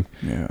nothing.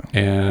 Yeah.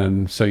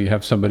 And so you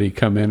have somebody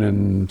come in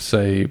and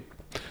say,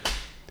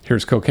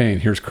 here's cocaine,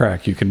 here's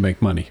crack, you can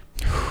make money.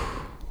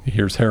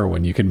 Here's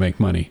heroin, you can make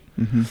money.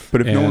 Mm-hmm.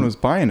 But if no one was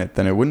buying it,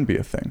 then it wouldn't be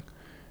a thing.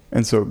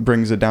 And so it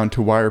brings it down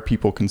to, why are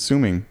people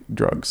consuming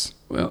drugs?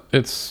 Well,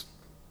 it's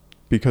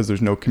because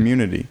there's no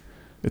community.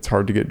 It's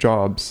hard to get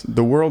jobs.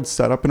 The world's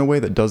set up in a way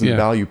that doesn't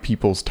value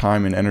people's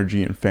time and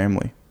energy and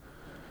family.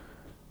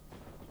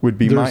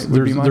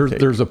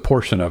 There's a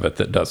portion of it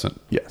that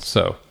doesn't. Yes.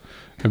 So,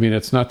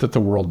 it's not that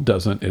the world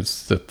doesn't,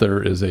 it's that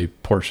there is a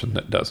portion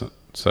that doesn't.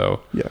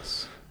 So,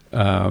 yes.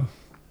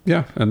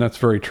 Yeah, and that's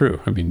very true.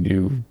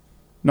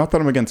 Not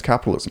that I'm against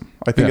capitalism.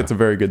 I think it's a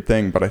very good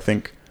thing, but I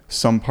think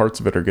some parts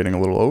of it are getting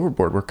a little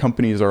overboard, where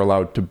companies are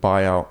allowed to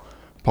buy out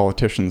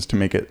politicians to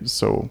make it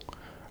so.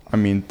 The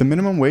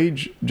minimum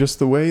wage, just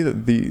the way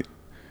that the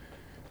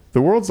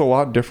world's a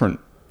lot different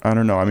I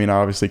don't know. I mean, I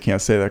obviously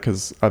can't say that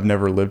because I've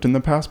never lived in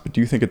the past, but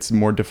do you think it's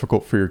more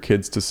difficult for your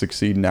kids to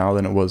succeed now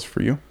than it was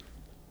for you?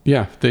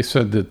 Yeah, they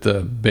said that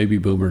the baby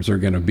boomers are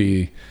going to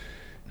be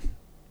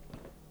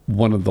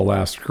one of the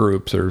last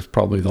groups, or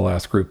probably the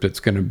last group that's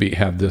going to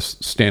have this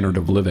standard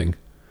of living.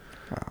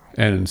 Wow.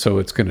 And so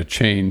it's going to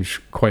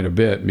change quite a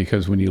bit,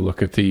 because when you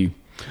look at the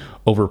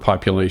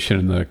overpopulation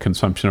and the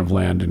consumption of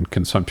land and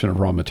consumption of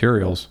raw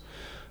materials,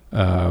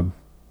 and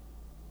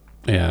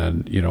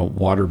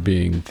water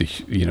being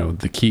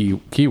the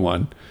key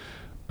one,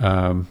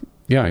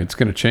 it's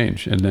going to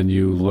change. And then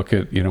you look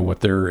at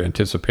what they're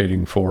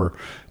anticipating for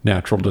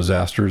natural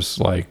disasters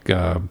like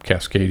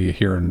Cascadia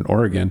here in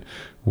Oregon,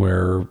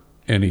 where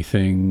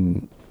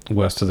anything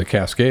west of the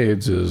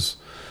Cascades is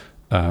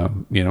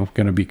going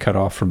to be cut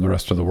off from the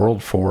rest of the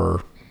world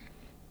for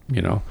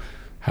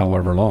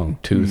however long,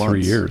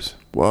 2-3 years.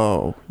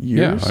 Whoa,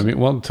 years? Yeah, I mean,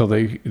 well, until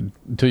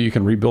you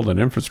can rebuild an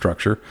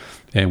infrastructure.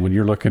 And when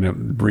you're looking at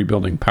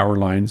rebuilding power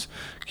lines,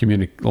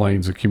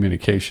 lines of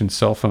communication,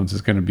 cell phones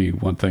is going to be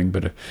one thing.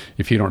 But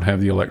if you don't have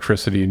the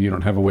electricity and you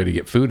don't have a way to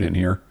get food in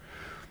here,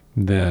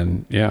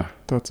 then yeah.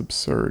 That's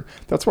absurd.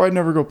 That's why I'd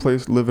never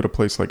live at a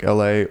place like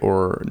LA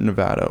or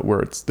Nevada,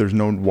 where there's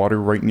no water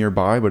right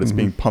nearby, but it's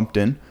being pumped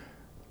in.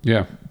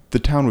 Yeah. The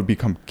town would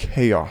become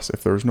chaos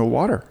if there was no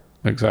water.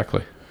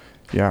 Exactly.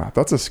 Yeah,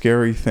 that's a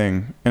scary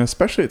thing. And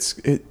especially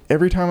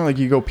every time like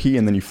you go pee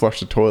and then you flush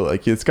the toilet,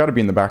 like it's got to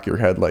be in the back of your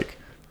head, like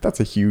that's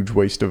a huge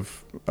waste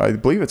of, I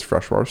believe it's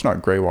fresh water. It's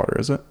not gray water,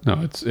 is it?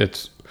 No,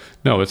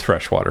 it's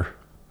fresh water.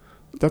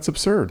 That's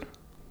absurd.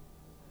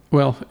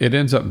 Well, it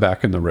ends up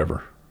back in the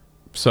river.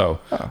 So,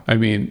 I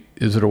mean,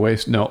 is it a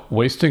waste? No,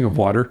 wasting of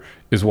water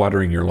is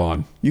watering your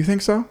lawn. You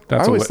think so? I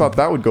always thought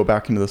that would go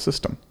back into the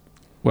system.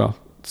 Well,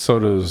 so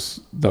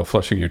does the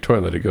flushing your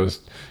toilet. It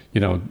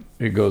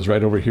goes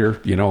right over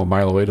here, a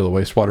mile away to the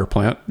wastewater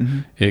plant. Mm-hmm.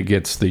 It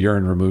gets the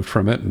urine removed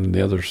from it and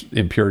the other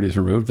impurities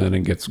removed. Then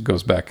it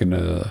goes back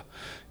into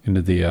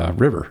the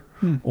river.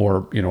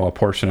 Or, a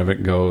portion of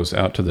it goes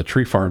out to the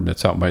tree farm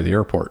that's out by the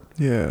airport.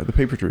 Yeah, the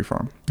paper tree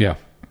farm. Yeah.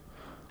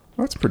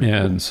 That's pretty cool.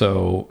 And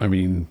so, I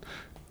mean,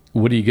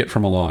 what do you get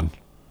from a lawn?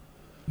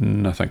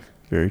 Nothing.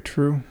 Very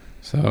true.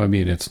 So, I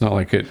mean, it's not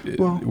like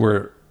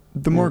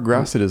the more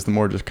grass it is, the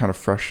more just kind of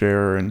fresh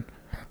air, and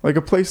like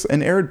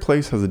an arid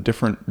place has a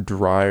different,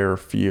 drier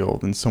feel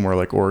than somewhere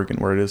like Oregon,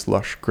 where it is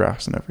lush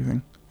grass and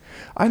everything.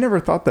 I never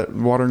thought that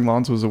watering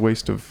lawns was a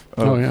waste of...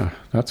 Oh yeah,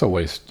 that's a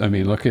waste. I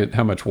mean, look at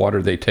how much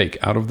water they take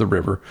out of the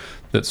river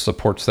that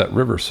supports that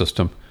river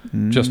system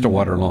just to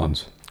water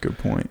lawns. Good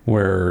point.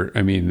 Where,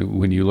 I mean,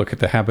 when you look at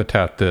the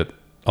habitat that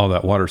all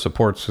that water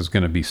supports is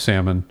going to be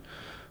salmon,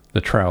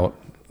 the trout,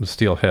 the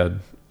steelhead,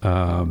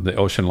 the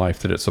ocean life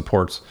that it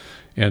supports.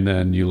 And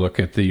then you look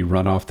at the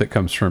runoff that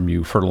comes from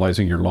you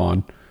fertilizing your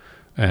lawn.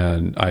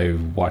 And I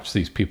watch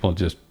these people, it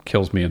just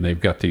kills me. And they've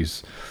got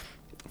these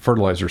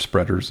fertilizer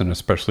spreaders, and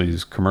especially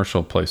these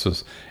commercial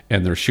places,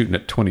 and they're shooting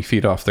it 20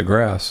 feet off the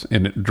grass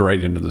and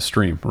right into the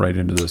stream, right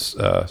into this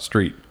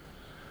street.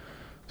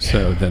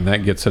 So then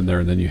that gets in there,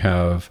 and then you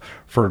have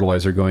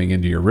fertilizer going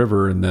into your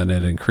river, and then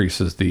it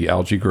increases the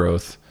algae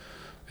growth.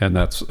 And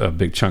that's a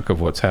big chunk of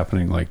what's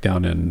happening, like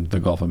down in the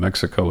Gulf of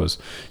Mexico, is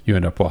you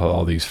end up with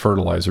all these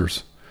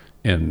fertilizers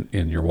in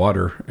your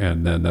water,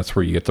 and then that's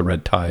where you get the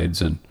red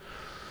tides and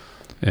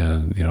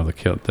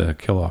the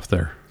kill off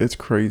there. It's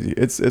crazy.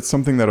 It's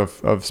something that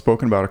I've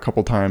spoken about a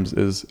couple times.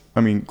 Is,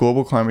 I mean,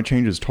 global climate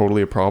change is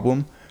totally a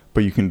problem,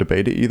 but you can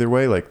debate it either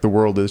way. Like, the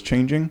world is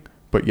changing,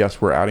 but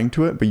yes, we're adding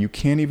to it. But you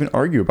can't even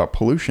argue about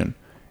pollution.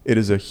 It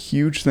is a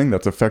huge thing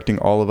that's affecting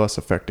all of us,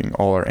 affecting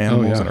all our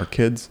animals and our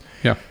kids.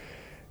 Yeah.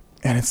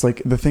 And it's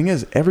like, the thing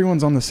is,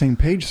 everyone's on the same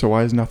page, so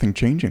why is nothing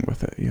changing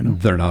with it,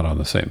 They're not on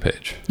the same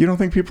page. You don't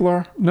think people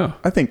are? No.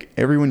 I think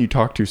everyone you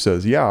talk to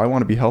says, yeah, I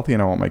want to be healthy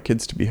and I want my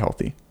kids to be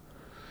healthy.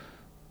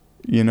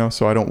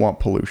 So I don't want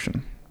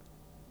pollution.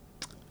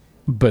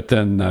 But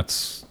then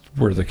that's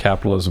where the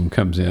capitalism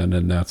comes in,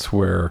 and that's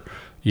where,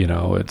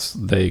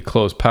 they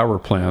close power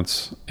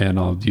plants, and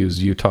I'll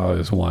use Utah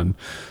as one.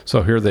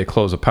 So here they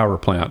close a power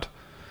plant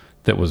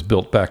that was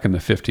built back in the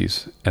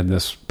 50s, and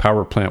this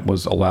power plant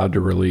was allowed to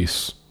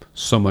release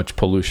so much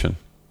pollution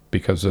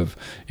because of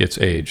its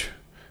age.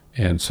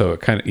 And so it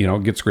kind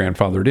of, gets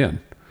grandfathered in.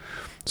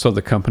 So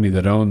the company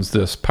that owns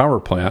this power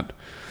plant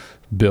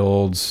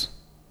builds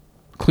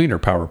cleaner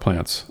power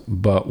plants.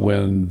 But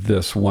when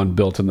this one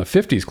built in the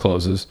 50s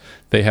closes,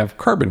 they have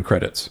carbon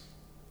credits.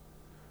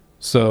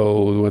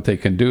 So what they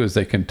can do is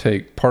they can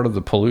take part of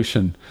the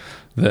pollution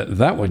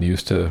that one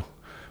used to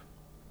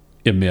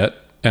emit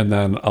and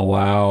then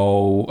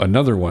allow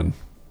another one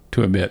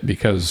to emit,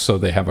 so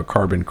they have a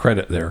carbon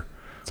credit there,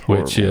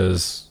 which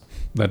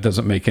that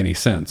doesn't make any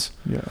sense.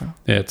 Yeah.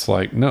 It's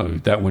like, no,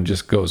 that one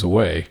just goes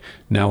away.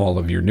 Now all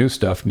of your new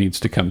stuff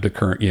needs to come to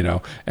current,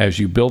 as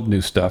you build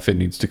new stuff, it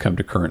needs to come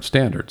to current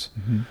standards.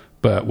 Mm-hmm.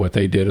 But what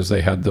they did is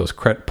they had those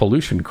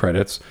pollution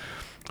credits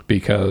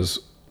because,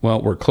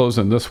 we're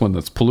closing this one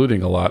that's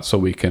polluting a lot so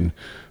we can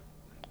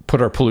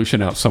put our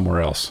pollution out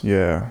somewhere else.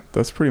 Yeah,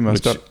 that's pretty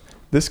messed up.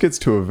 This gets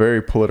to a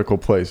very political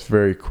place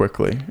very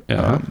quickly.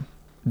 Yeah.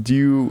 Do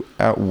you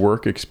at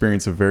work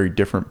experience a very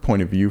different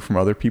point of view from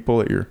other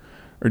people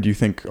or do you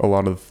think a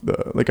lot of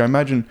I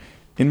imagine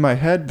in my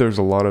head, there's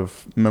a lot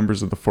of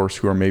members of the force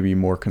who are maybe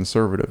more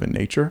conservative in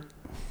nature.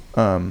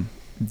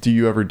 Do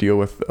you ever deal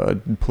with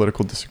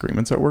political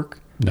disagreements at work?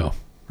 No.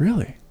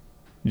 Really?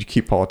 You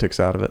keep politics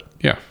out of it?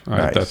 Yeah.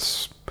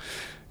 Nice.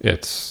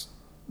 It's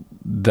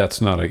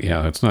not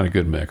a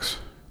good mix.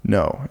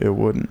 No, it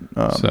wouldn't.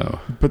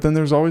 But then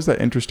there's always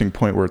that interesting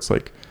point where it's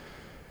like,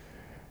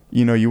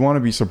 you want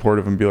to be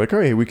supportive and be like,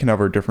 oh, hey, we can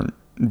have our different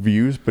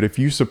views. But if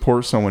you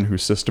support someone who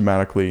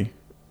systematically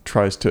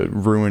tries to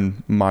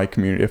ruin my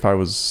community, if I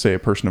was, say, a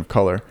person of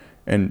color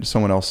and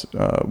someone else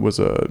was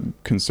a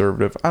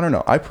conservative, I don't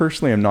know. I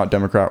personally am not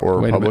Democrat or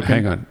Republican. Wait a minute,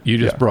 hang on. You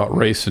just brought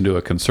race into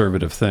a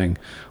conservative thing.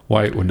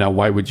 Why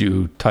would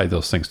you tie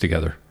those things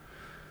together?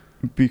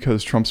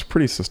 Because Trump's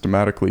pretty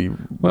systematically...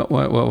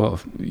 Well,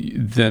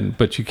 then,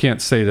 but you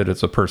can't say that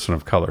it's a person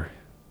of color.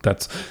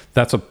 That's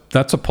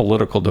a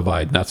political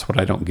divide. And that's what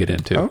I don't get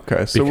into.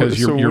 Okay, so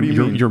because what do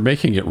you mean? You're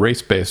making it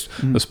race based,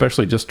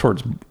 especially just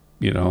towards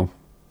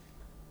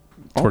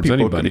towards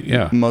anybody.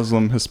 Yeah,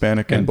 Muslim,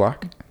 Hispanic, and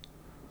Black.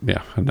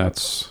 Yeah, and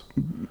that's...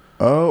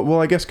 Oh, well,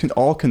 I guess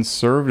all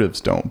conservatives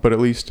don't, but at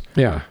least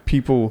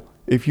people...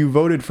 If you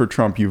voted for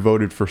Trump, you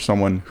voted for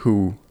someone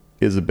who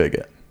is a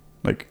bigot.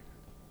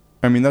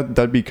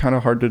 That'd be kind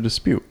of hard to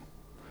dispute.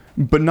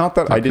 But not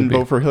that I didn't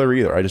vote for Hillary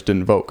either. I just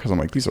didn't vote because I'm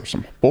like, these are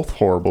both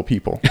horrible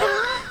people.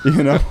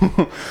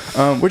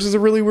 Which is a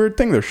really weird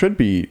thing. There should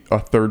be a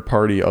third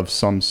party of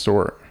some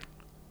sort.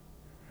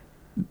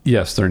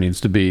 Yes, there needs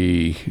to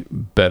be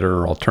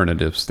better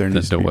alternatives. There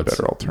needs to be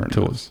better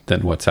alternatives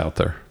than what's out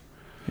there.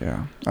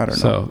 Yeah, I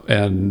don't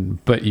know.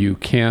 But you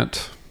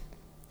can't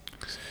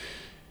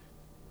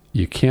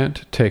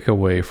take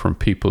away from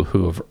people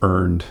who have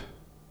earned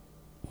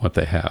what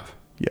they have.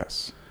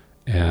 Yes.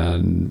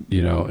 And,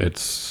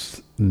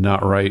 it's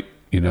not right,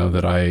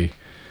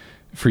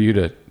 for you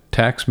to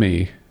tax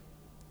me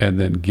and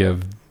then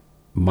give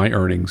my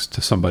earnings to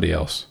somebody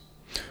else.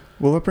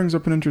 Well, that brings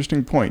up an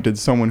interesting point. Did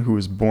someone who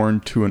was born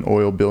to an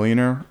oil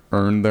billionaire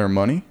earn their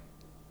money?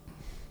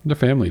 The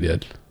family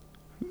did.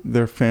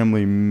 Their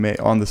family may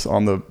on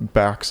the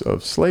backs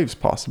of slaves,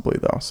 possibly,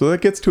 though. So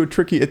that gets to a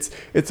tricky. It's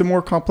a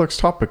more complex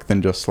topic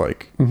than just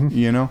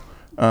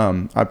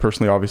I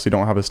personally obviously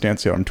don't have a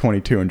stance yet. I'm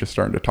 22 and just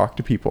starting to talk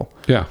to people.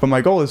 Yeah. But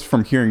my goal is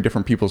from hearing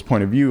different people's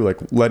point of view,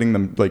 letting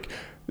them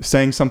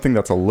saying something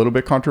that's a little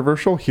bit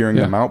controversial, hearing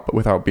them out, but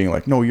without being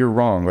like, no, you're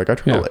wrong. I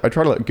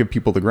try to give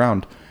people the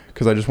ground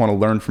because I just want to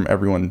learn from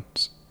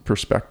everyone's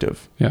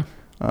perspective. Yeah.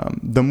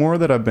 The more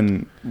that I've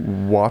been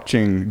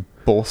watching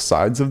both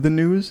sides of the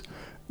news,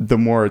 the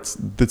more it's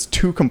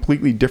two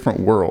completely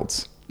different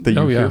worlds that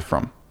you hear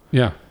from.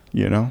 Yeah.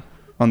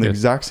 On the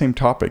exact same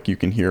topic, you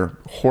can hear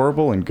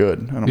horrible and good.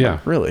 And I'm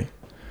like, really?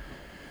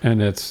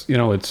 And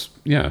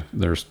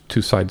there's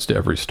two sides to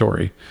every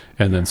story.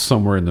 And then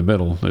somewhere in the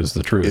middle is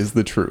the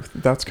truth.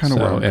 That's kind of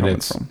where I'm coming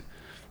from.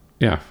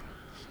 Yeah.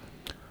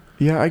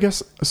 Yeah, I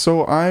guess.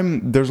 So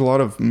there's a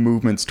lot of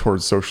movements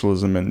towards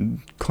socialism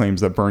and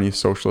claims that Bernie's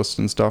socialist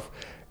and stuff.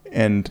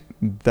 And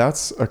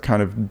that's a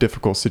kind of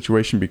difficult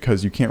situation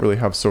because you can't really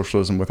have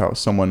socialism without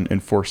someone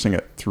enforcing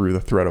it through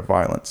the threat of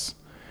violence.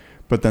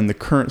 But then the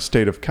current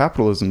state of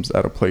capitalism's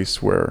at a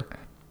place where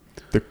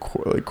the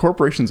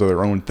corporations are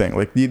their own thing.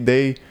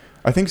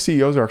 I think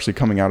CEOs are actually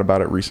coming out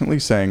about it recently,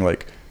 saying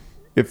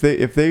if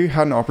they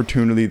had an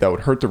opportunity that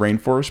would hurt the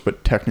rainforest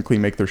but technically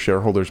make their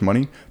shareholders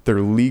money,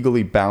 they're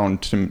legally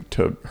bound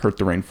to hurt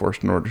the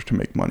rainforest in order to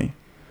make money.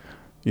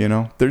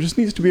 There just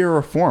needs to be a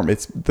reform.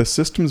 The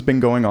system's been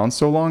going on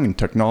so long, and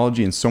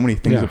technology and so many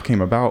things have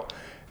came about.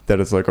 That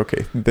it's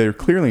okay, there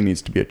clearly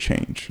needs to be a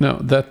change. No,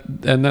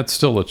 that's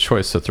still a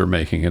choice that they're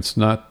making. It's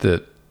not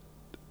that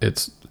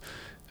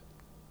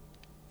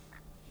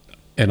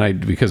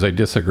because I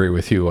disagree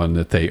with you on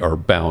that they are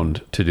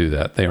bound to do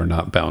that. They are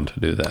not bound to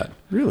do that.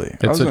 Really?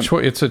 It's a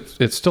choice.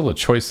 It's still a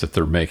choice that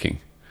they're making.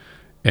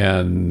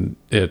 And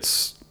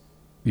it's,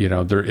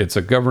 it's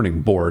a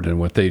governing board, and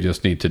what they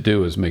just need to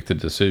do is make the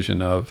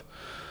decision of,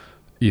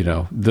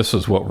 this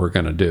is what we're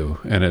going to do.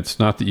 And it's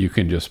not that you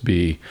can just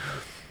be,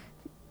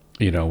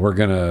 we're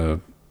going to,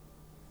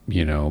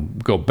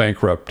 go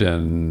bankrupt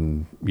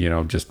and,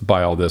 just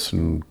buy all this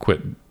and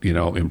quit,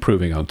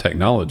 improving on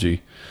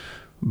technology.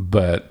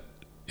 But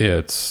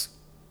it's,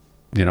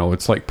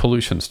 it's like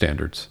pollution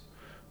standards.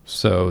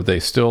 So they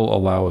still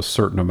allow a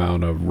certain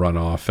amount of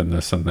runoff and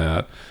this and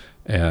that,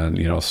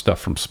 and, stuff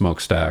from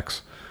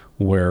smokestacks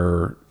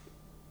where,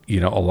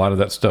 a lot of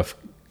that stuff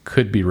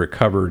could be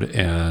recovered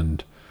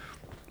and,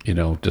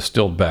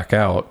 distilled back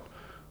out,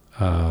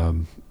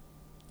 and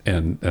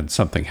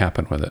something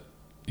happened with it,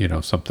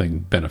 something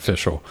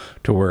beneficial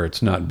to where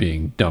it's not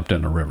being dumped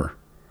in a river.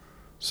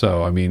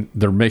 So,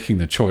 they're making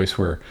the choice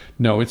where,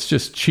 no, it's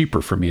just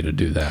cheaper for me to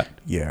do that.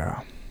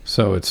 Yeah.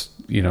 So it's,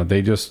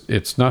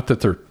 it's not that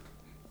they're,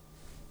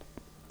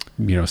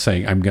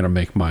 saying I'm going to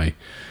make my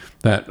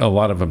that a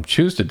lot of them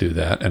choose to do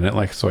that.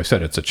 And so I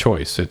said, it's a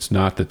choice. It's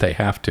not that they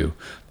have to.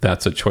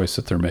 That's a choice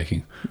that they're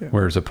making. Yeah.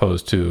 Whereas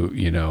opposed to,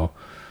 you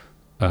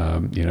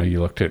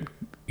looked at,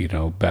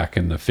 back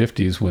in the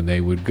 50s when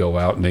they would go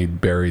out and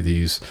they'd bury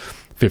these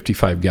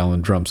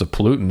 55-gallon drums of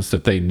pollutants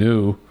that they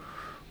knew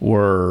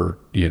were,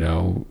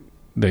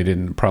 they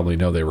didn't probably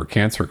know they were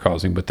cancer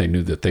causing, but they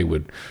knew that they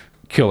would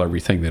kill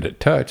everything that it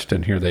touched.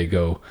 And here they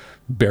go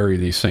bury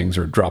these things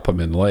or drop them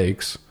in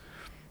lakes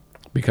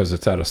because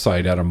it's out of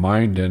sight, out of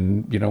mind.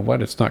 And you know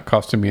what? It's not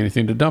costing me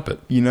anything to dump it.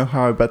 You know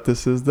how I bet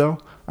this is, though?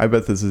 I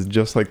bet this is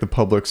just like the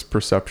public's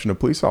perception of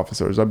police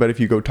officers. I bet if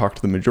you go talk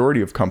to the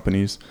majority of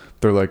companies,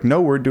 they're like, no,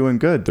 we're doing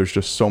good. There's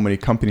just so many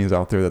companies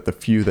out there that the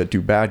few that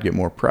do bad get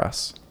more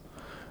press.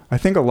 I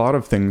think a lot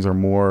of things are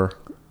more...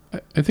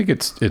 I think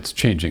it's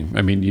changing.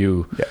 I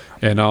mean,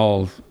 and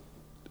I'll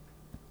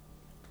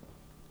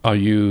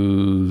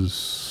use,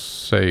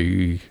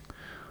 say,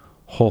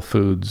 Whole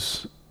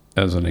Foods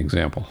as an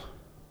example.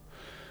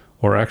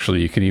 Or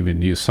actually, you can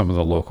even use some of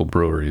the local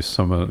breweries,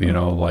 some of,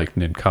 like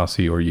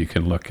Ninkasi, or you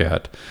can look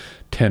at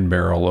 10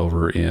 Barrel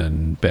over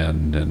in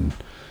Bend. And,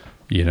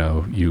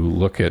 you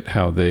look at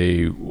how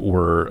they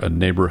were a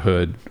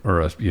neighborhood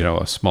or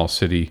a small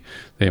city.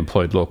 They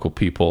employed local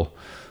people.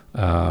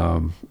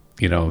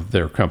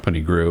 Their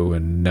company grew,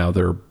 and now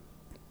they're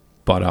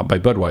bought out by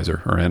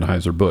Budweiser or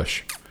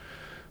Anheuser-Busch.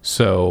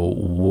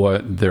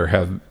 So there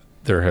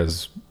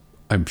has,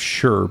 I'm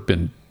sure,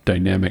 been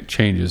dynamic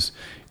changes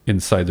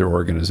inside their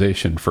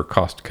organization for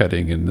cost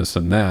cutting and this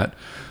and that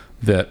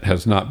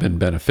has not been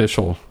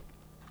beneficial,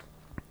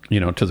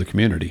 to the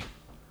community.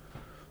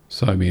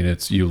 So, I mean,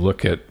 you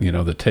look at,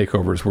 the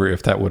takeovers where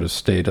if that would have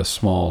stayed a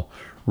small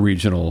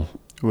regional,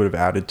 it would have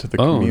added to the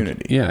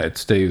community. Yeah, it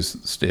stays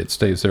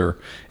there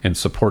and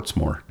supports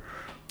more.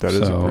 That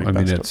is a pretty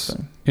messed up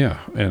thing. Yeah,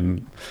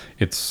 and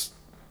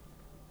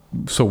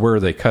so where are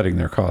they cutting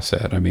their costs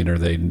at? I mean, are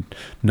they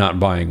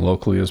not buying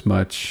locally as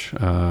much?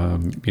 Are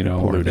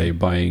they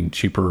buying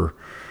cheaper?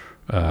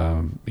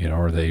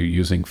 Are they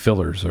using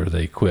fillers? Or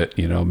they quit?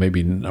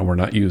 Maybe we're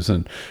going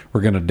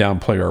to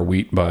downplay our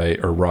wheat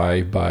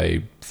rye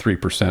by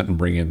 3% and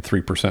bring in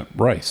 3%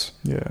 rice.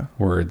 Yeah.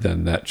 Where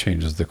then that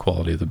changes the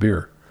quality of the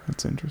beer.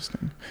 That's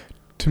interesting.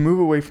 To move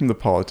away from the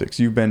politics,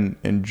 you've been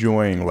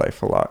enjoying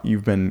life a lot.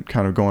 You've been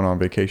kind of going on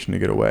vacation to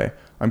get away.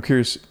 I'm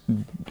curious,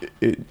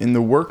 in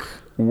the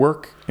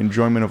work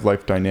enjoyment of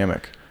life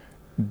dynamic,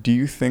 do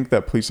you think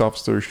that police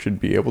officers should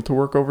be able to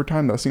work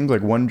overtime? That seems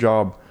like one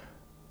job,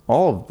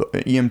 all of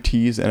the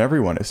EMTs and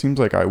everyone. It seems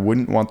like I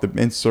wouldn't want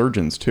and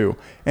surgeons too.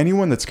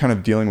 Anyone that's kind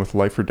of dealing with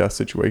life or death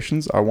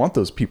situations, I want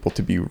those people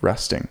to be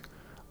resting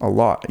a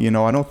lot.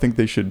 I don't think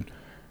they should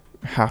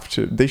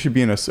they should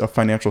be in a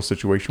financial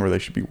situation where they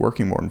should be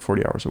working more than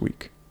 40 hours a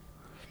week.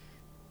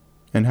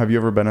 And have you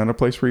ever been at a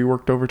place where you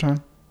worked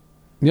overtime?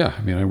 Yeah.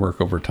 I mean, I work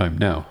overtime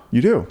now.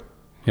 You do?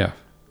 Yeah.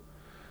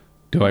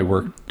 Do I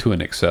work to an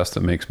excess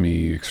that makes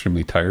me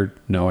extremely tired?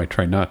 No, I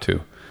try not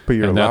to. But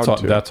you're allowed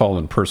to. That's all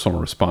in personal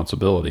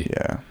responsibility.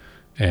 Yeah.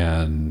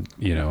 And,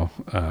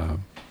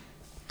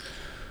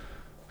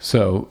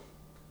 so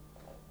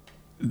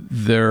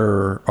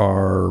there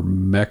are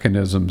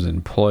mechanisms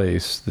in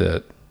place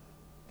that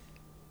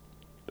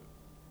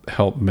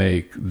help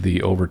make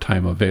the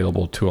overtime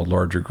available to a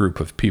larger group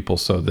of people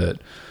so that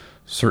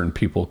certain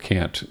people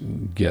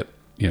can't get,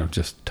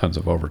 just tons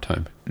of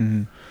overtime.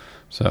 Mm-hmm.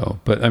 So,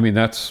 but I mean,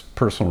 that's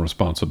personal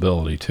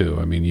responsibility too.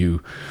 I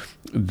mean,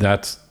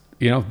 that's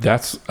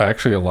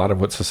actually a lot of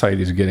what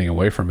society is getting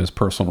away from is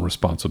personal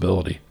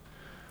responsibility.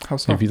 How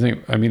so? If you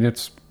think, I mean,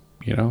 it's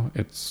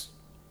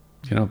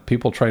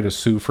people try to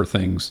sue for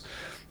things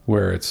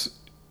where it's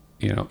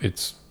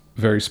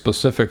very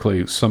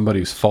specifically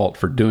somebody's fault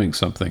for doing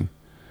something,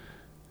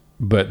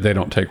 but they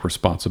don't take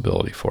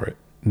responsibility for it.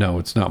 No,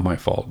 it's not my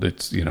fault.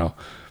 It's,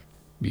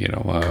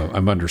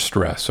 I'm under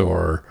stress,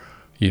 or,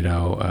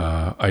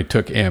 I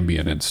took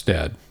Ambien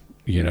instead,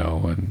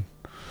 and,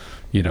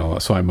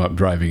 so I'm up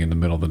driving in the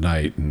middle of the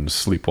night and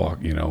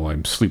sleepwalk,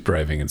 I'm sleep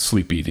driving and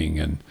sleep eating,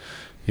 and,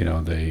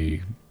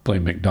 they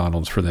blame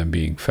McDonald's for them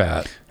being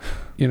fat.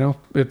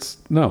 It's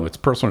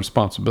personal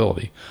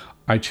responsibility.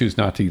 I choose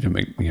not to eat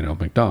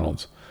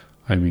McDonald's.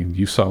 I mean,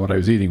 you saw what I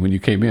was eating when you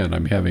came in.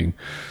 I'm having,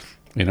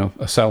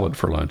 a salad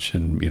for lunch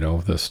and,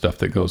 the stuff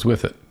that goes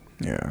with it.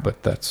 Yeah.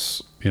 But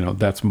that's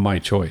my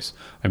choice.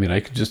 I mean, I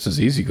could just as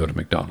easy go to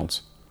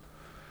McDonald's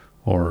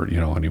or,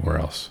 anywhere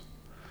else.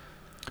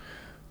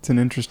 It's an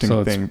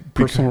interesting thing.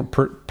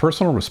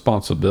 Personal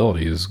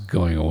responsibility is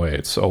going away.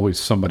 It's always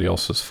somebody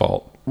else's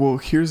fault. Well,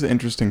 here's the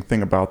interesting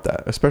thing about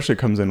that, especially it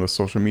comes in with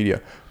social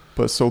media.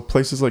 But so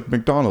places like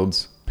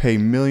McDonald's pay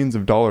millions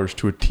of dollars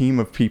to a team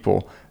of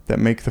people that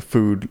make the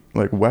food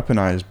like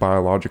weaponized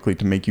biologically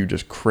to make you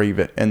just crave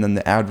it. And then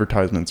the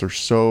advertisements are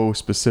so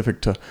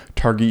specific to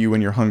target you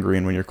when you're hungry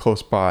and when you're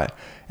close by.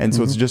 And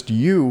so it's just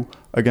you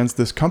against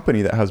this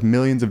company that has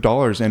millions of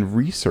dollars and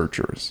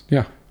researchers.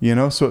 Yeah.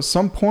 So at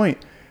some point,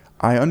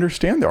 I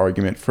understand the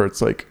argument for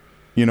it's like,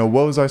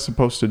 what was I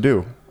supposed to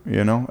do?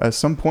 You know, at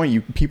some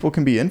point, people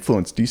can be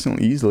influenced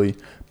decently easily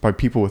by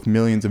people with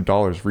millions of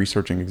dollars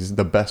researching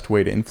the best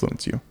way to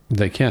influence you.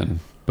 They can,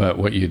 but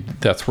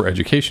that's where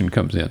education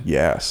comes in.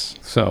 Yes.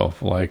 So,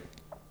 like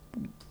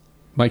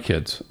my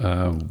kids,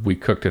 we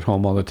cooked at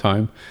home all the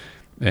time.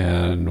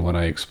 And when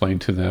I explained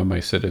to them, I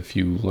said, if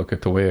you look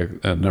at the way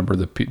a number of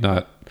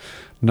the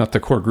not the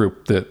core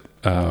group that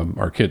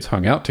our kids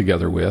hung out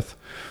together with,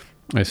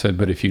 I said,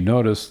 but if you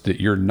notice that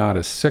you're not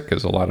as sick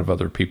as a lot of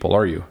other people,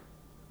 are you?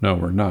 No,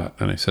 we're not.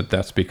 And I said,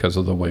 that's because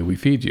of the way we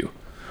feed you.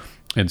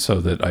 And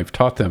so that I've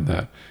taught them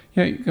that,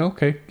 yeah,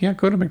 okay, yeah,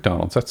 go to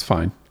McDonald's, that's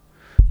fine.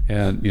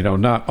 And,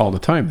 not all the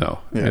time though.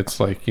 Yeah. It's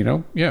like,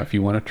 yeah, if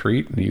you want a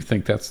treat and you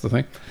think that's the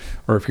thing,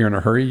 or if you're in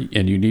a hurry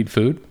and you need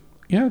food,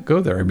 yeah,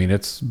 go there. I mean,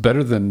 it's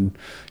better than,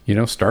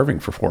 starving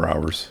for 4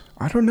 hours.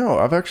 I don't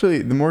know.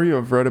 The more you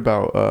have read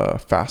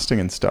about fasting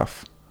and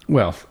stuff.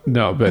 Well,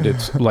 no, but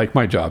it's like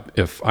my job.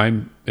 If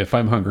I'm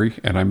hungry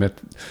and I'm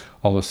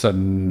all of a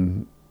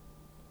sudden,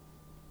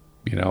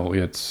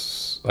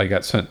 I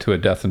got sent to a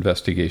death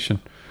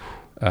investigation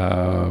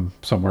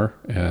somewhere,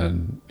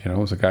 and it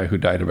was a guy who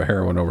died of a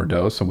heroin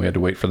overdose, and we had to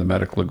wait for the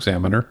medical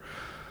examiner.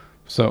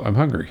 So I'm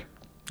hungry.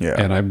 Yeah.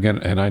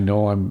 And I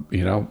know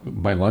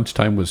my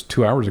lunchtime was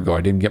 2 hours ago.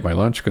 I didn't get my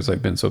lunch because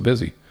I've been so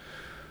busy.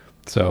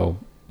 So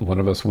one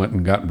of us went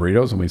and got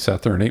burritos, and we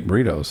sat there and ate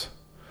burritos.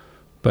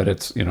 But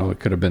it's, it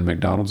could have been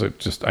McDonald's.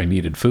 I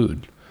needed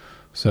food.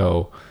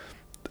 So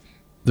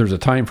there's a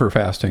time for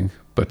fasting,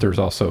 but there's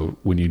also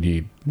when you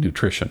need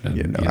nutrition.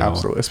 And,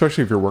 absolutely.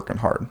 Especially if you're working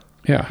hard.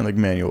 Yeah. And like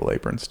manual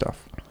labor and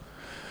stuff.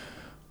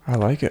 I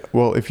like it.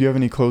 Well, if you have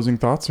any closing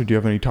thoughts, or do you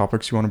have any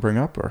topics you want to bring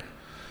up, or?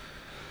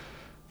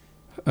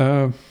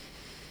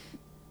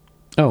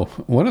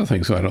 One of the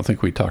things I don't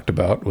think we talked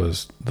about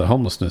was the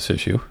homelessness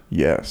issue.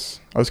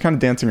 Yes. I was kind of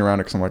dancing around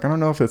it because I'm like, I don't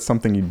know if it's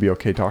something you'd be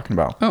okay talking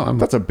about.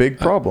 That's a big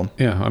problem.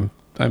 I'm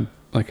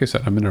like I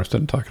said, I'm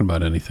interested in talking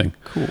about anything.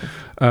 Cool.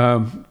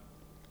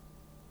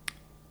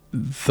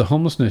 The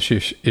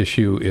homelessness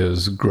issue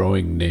is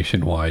growing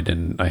nationwide.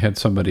 And I had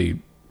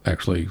somebody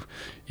actually,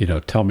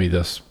 tell me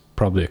this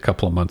probably a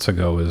couple of months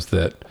ago, is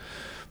that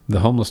the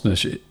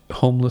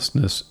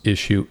homelessness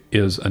issue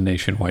is a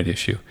nationwide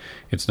issue.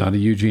 It's not a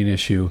Eugene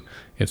issue.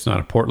 It's not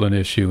a Portland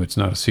issue. It's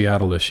not a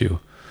Seattle issue.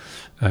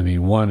 I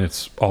mean,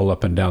 it's all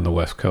up and down the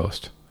West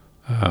Coast.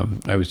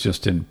 I was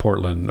just in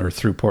Portland, or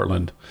through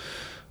Portland,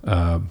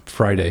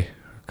 Friday,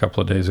 a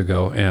couple of days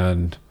ago,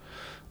 and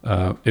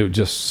it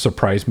just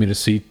surprised me to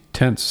see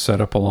tents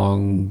set up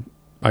along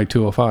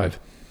I-205.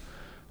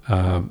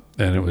 And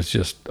it was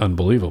just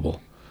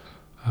unbelievable.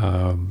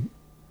 And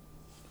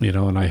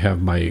I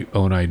have my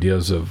own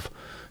ideas of,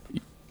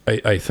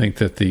 I think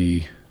that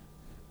the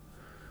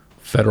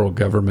federal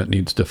government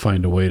needs to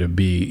find a way to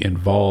be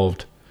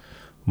involved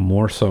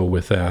more so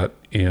with that,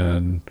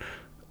 and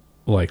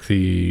like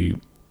the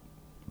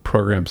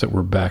programs that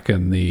were back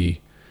in the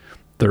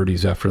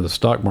 30s after the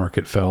stock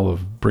market fell,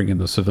 of bringing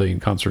the Civilian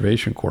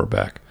Conservation Corps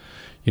back.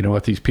 You know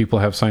what? These people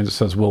have signs that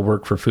says, we'll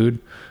work for food.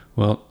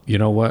 Well, you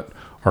know what?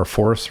 Our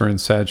forests are in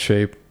sad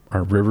shape.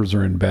 Our rivers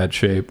are in bad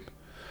shape.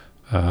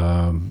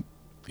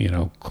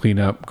 Clean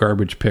up,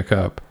 garbage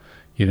pickup.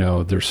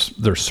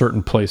 There's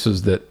certain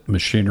places that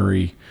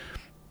machinery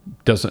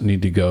doesn't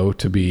need to go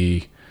to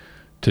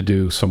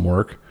do some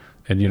work.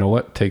 And you know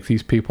what? Take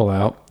these people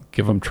out,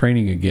 give them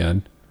training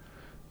again,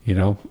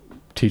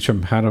 teach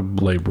them how to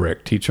lay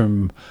brick, teach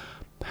them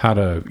how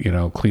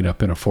to, clean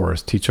up in a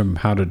forest, teach them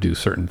how to do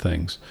certain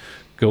things.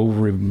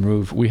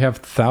 We have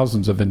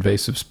thousands of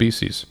invasive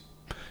species.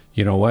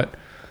 You know what?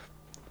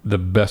 The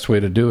best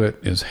way to do it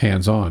is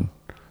hands-on.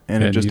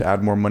 And it just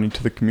add more money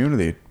to the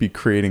community. It'd be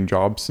creating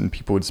jobs, and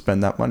people would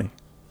spend that money.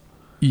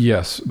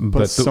 Yes,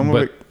 but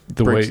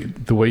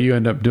the way you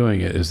end up doing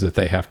it is that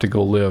they have to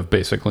go live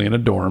basically in a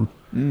dorm.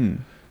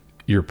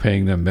 You're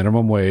paying them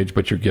minimum wage,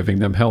 but you're giving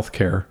them health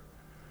care.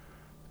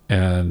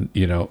 And,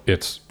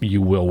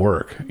 you will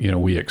work.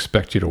 We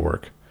expect you to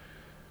work.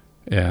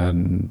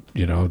 And,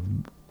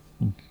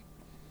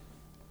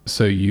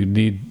 so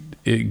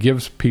it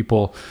gives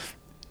people,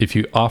 if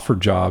you offer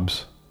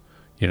jobs,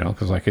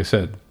 because like I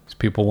said,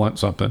 people want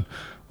something.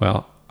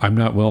 Well, I'm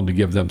not willing to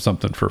give them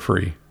something for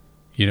free.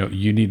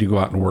 You need to go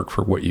out and work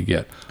for what you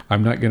get.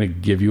 I'm not going to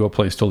give you a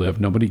place to live.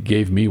 Nobody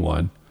gave me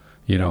one.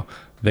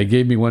 They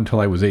gave me one till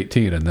I was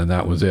 18, and then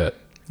that was it.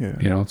 Yeah.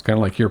 It's kind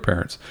of like your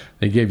parents.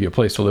 They gave you a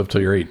place to live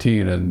till you're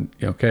 18, and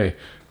okay,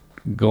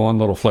 go on,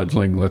 little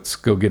fledgling. Let's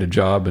go get a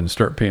job and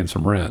start paying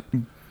some rent.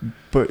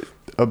 But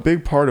a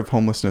big part of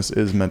homelessness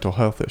is mental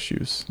health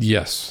issues.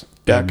 Yes.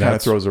 That kind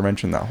of throws a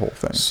wrench in that whole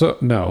thing. So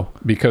no,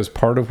 because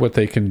part of what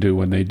they can do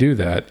when they do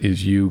that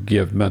is you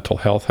give mental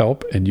health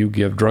help, and you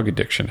give drug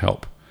addiction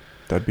help.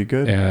 That'd be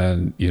good.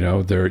 And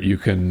there you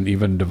can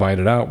even divide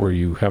it out where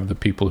you have the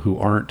people who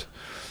aren't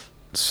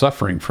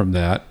suffering from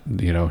that.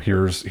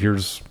 Here's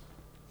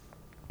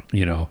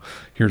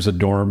a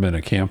dorm and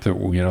a camp that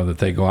that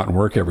they go out and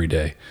work every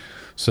day.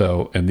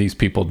 So, and these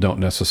people don't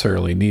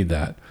necessarily need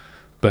that,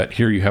 but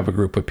here you have a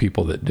group of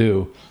people that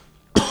do.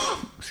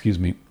 Excuse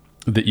me.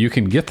 That you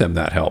can get them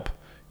that help.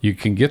 You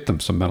can get them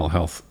some mental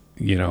health,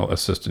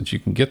 assistance. You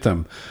can get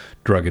them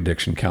drug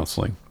addiction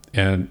counseling.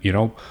 And,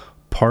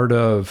 part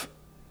of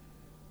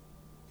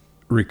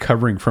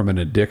recovering from an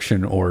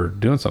addiction or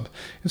doing something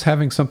is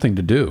having something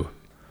to do.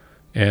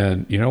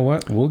 And you know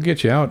what? We'll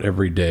get you out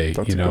every day,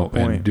 That's a good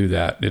point. and do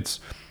that. It's,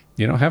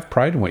 have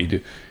pride in what you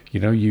do.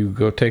 You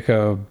go take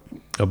a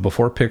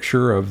before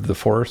picture of the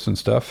forest and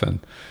stuff, and,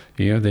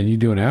 then you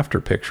do an after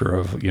picture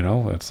of,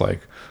 it's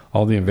like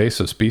all the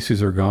invasive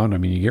species are gone. I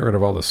mean, you get rid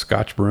of all the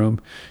Scotch broom,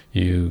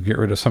 you get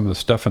rid of some of the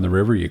stuff in the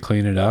river, you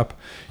clean it up,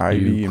 Ivy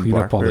you and clean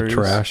up all the blackberries.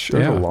 trash.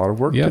 There's a lot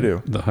of work to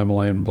do. The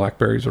Himalayan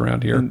blackberries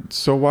around here. And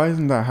so why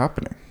isn't that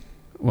happening?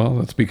 Well,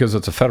 that's because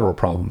it's a federal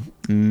problem.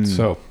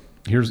 So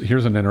here's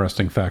an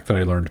interesting fact that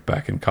I learned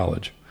back in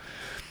college.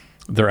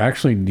 There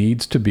actually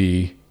needs to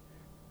be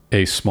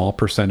a small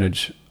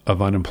percentage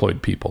of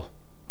unemployed people.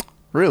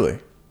 Really?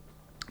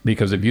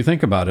 Because if you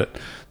think about it,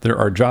 there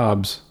are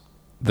jobs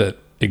that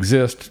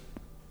exist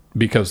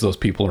because those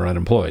people are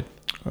unemployed.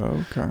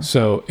 Okay.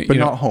 So, But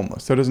not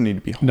homeless. There doesn't need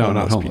to be homeless. No,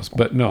 not homeless,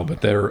 people.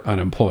 but they're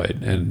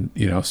unemployed. And,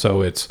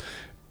 so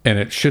and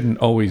it shouldn't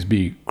always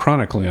be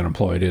chronically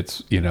unemployed.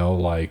 It's,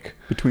 like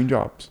Between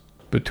jobs.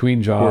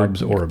 between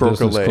jobs or a broke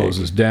a business leg.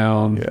 closes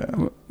down.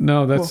 Yeah.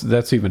 No,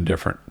 that's even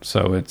different.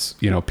 So it's,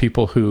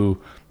 people who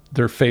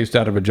they're phased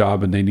out of a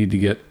job and they need to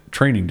get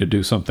training to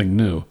do something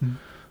new.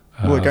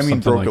 Well, Something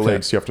broke like a leg,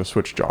 that. so you have to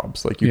switch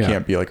jobs. Like you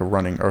can't be like a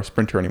running or a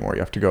sprinter anymore. You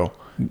have to go,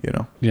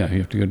 Yeah, you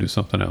have to go do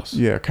something else.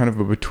 Yeah, kind of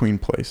a between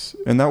place.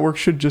 And that work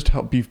should just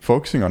be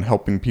focusing on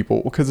helping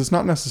people, because it's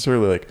not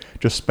necessarily like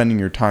just spending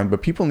your time,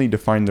 but people need to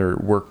find their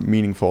work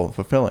meaningful and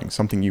fulfilling,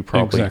 something you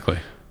probably Exactly.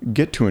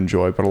 get to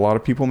enjoy, but a lot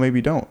of people maybe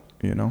don't,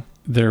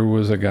 There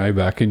was a guy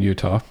back in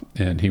Utah,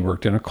 and he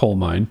worked in a coal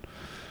mine,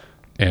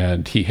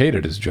 and he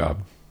hated his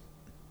job.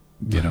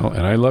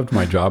 And I loved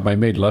my job. I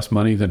made less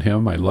money than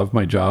him. I loved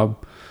my job.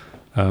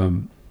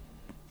 And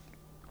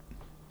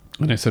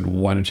I said,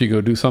 why don't you go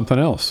do something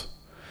else?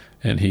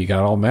 And he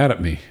got all mad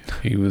at me.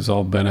 He was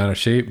all bent out of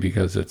shape,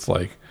 because it's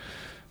like,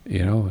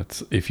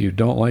 it's, if you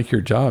don't like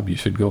your job, you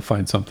should go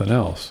find something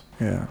else.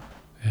 Yeah.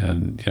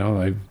 And,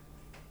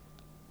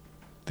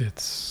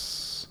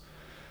 it's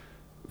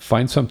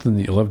find something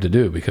that you love to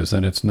do, because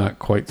then it's not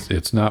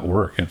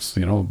work. It's,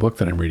 a book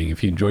that I'm reading.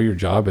 If you enjoy your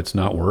job, it's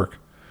not work.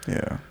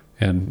 Yeah.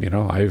 And,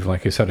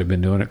 like I said, I've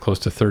been doing it close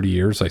to 30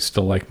 years. I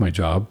still like my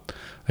job.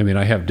 I mean,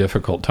 I have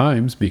difficult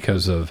times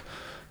because of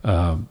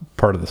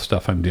part of the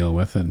stuff I'm dealing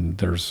with. And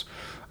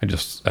I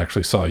just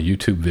actually saw a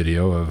YouTube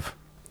video of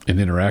an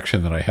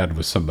interaction that I had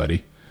with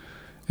somebody.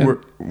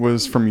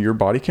 Was from your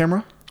body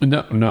camera?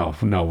 No.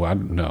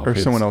 Or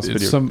someone else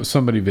video?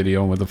 Somebody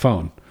videoing with a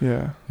phone.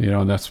 Yeah.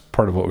 And that's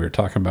part of what we were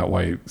talking about,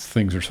 why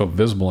things are so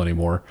visible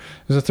anymore,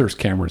 is that there's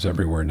cameras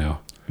everywhere now.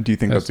 Do you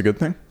think that's a good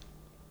thing?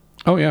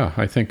 Oh, yeah.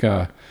 I think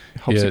It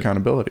helps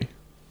accountability.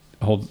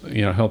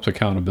 Helps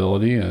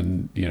accountability,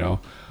 and,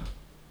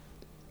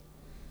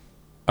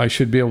 I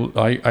should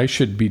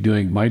be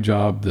doing my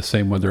job the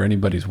same whether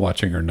anybody's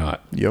watching or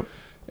not. Yep.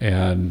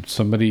 And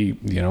somebody,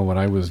 when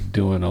I was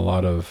doing a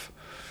lot of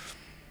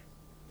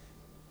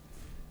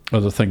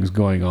other things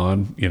going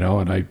on,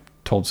 and I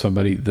told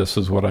somebody, this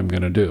is what I'm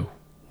going to do.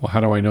 Well, how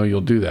do I know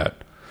you'll do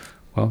that?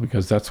 Well,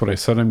 because that's what I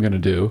said I'm going to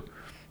do.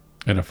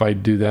 And if I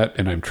do that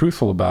and I'm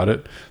truthful about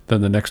it, then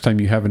the next time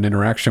you have an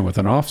interaction with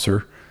an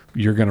officer,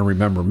 you're going to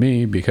remember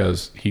me,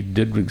 because he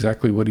did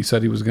exactly what he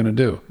said he was going to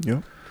do.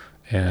 Yep.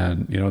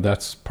 And,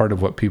 that's part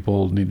of what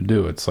people need to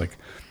do. It's like,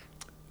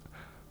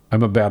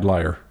 I'm a bad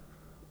liar.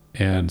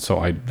 And so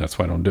that's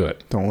why I don't do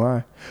it. Don't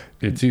lie.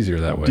 It's easier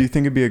that way. Do you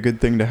think it'd be a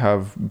good thing to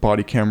have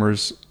body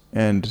cameras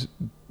and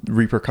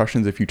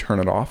repercussions if you turn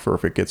it off or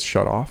if it gets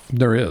shut off?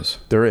 There is.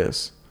 There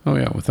is. Oh,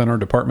 yeah. Within our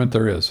department,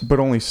 there is. But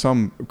only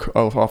some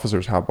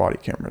officers have body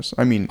cameras.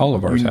 I mean, All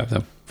of ours have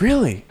them.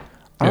 Really?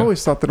 I Yeah.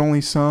 always thought that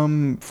only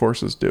some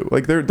forces do.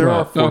 Like there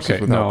are forces okay.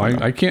 without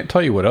them. I can't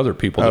tell you what other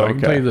people do. Oh, I can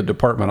okay. tell you the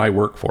department I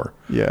work for.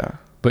 Yeah.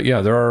 But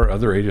yeah, there are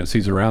other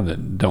agencies around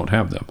that don't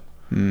have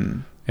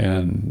them.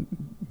 And,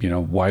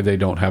 why they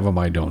don't have them,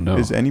 I don't know.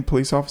 Is any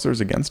police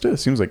officers against it? It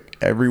seems like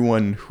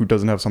everyone who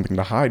doesn't have something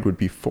to hide would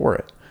be for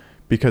it,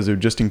 because it would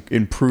just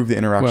improve the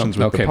interactions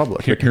with the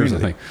public. Here's the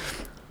thing.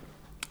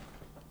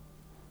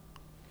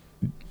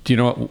 Do you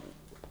know what?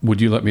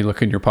 Would you let me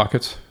look in your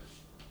pockets?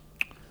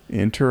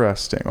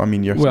 Interesting. I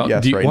mean, yes, Well,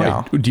 yes, right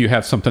now. Do you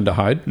have something to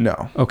hide?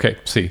 No. Okay.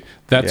 See,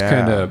 that's Yeah.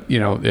 kind of,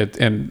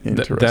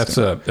 that's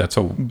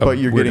a But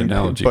you're weird getting,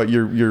 analogy. but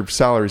your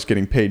salary's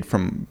getting paid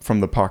from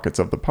the pockets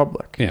of the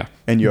public. Yeah.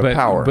 And you have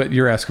power. But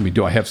you're asking me,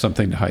 do I have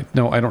something to hide?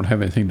 No, I don't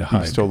have anything to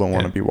hide. You still don't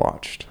want to be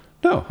watched.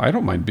 No, I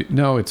don't mind.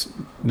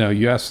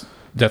 You asked,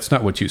 that's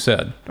not what you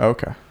said.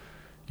 Okay.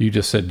 You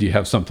just said, do you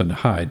have something to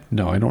hide?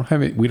 No, I don't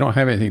have it. We don't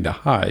have anything to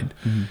hide.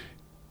 Mm-hmm.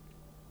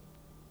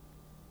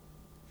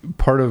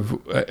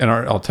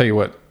 I'll tell you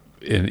what,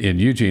 in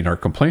Eugene, our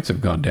complaints have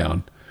gone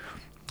down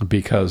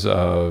because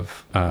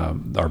of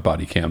our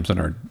body cams and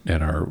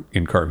our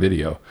in-car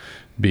video,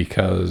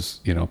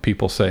 because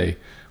people say,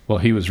 well,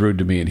 he was rude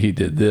to me and he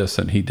did this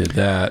and he did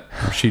that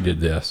or she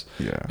did this.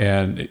 Yeah.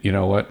 And you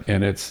know what?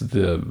 And it's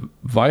the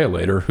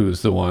violator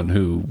who's the one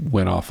who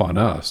went off on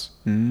us.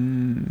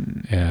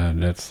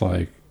 And it's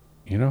like,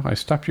 I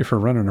stopped you for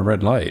running a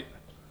red light,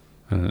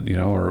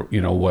 or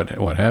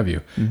what have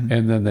you.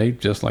 And then they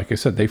just, like I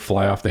said, they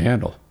fly off the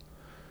handle.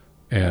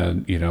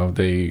 And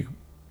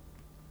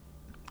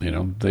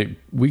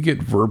we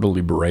get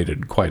verbally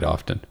berated quite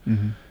often.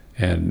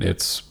 And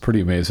it's pretty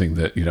amazing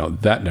that,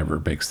 that never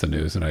makes the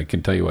news. And I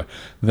can tell you what,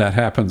 that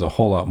happens a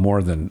whole lot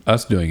more than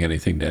us doing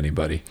anything to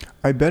anybody.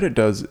 I bet it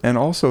does. And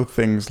also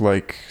things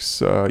like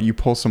you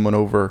pull someone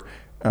over.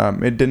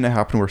 It didn't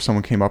happen where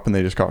someone came up and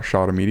they just got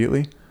shot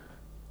immediately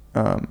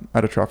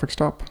at a traffic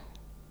stop.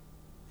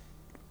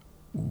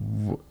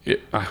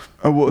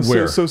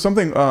 Where? So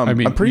something,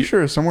 I'm pretty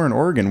sure somewhere in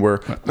Oregon where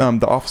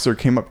the officer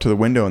came up to the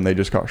window and they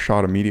just got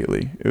shot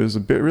immediately. It was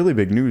really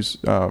big news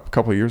a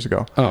couple of years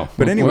ago. Oh,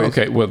 but anyway,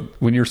 okay. Well,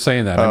 when you're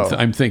saying that,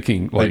 I'm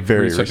thinking like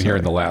very recently here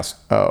in the last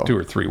 2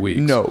 or 3 weeks.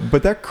 No,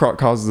 but that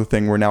causes a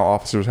thing where now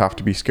officers have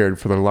to be scared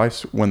for their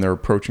lives when they're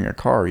approaching a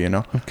car.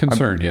 I'm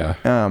concerned, yeah.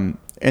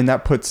 And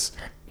that puts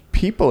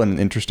people in an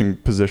interesting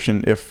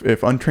position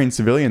if untrained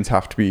civilians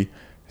have to be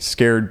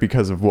scared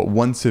because of what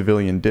one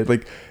civilian did.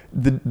 Like,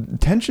 the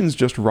tensions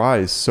just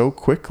rise so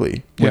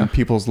quickly when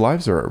people's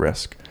lives are at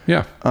risk.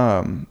 Yeah.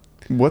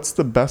 What's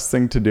the best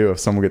thing to do if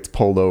someone gets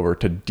pulled over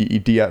to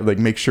like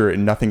make sure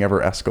nothing ever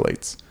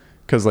escalates?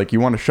 Because like you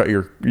want to shut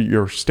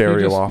your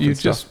stereo off.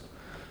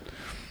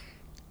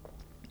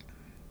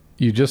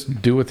 You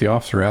just do what the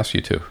officer asks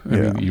you to. I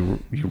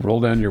mean, you roll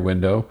down your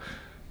window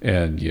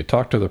and you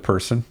talk to the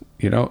person.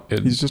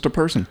 He's just a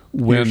person.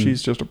 He or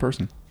she's just a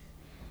person.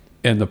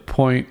 And the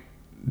point,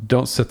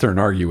 don't sit there and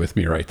argue with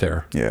me right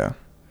there. Yeah.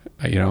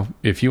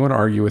 If you want to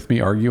argue with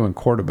me, argue in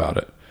court about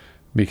it,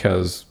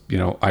 because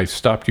I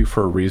stopped you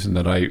for a reason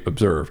that I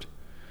observed.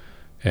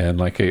 And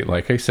like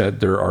I said,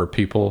 there are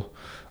people,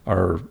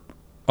 our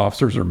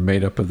officers are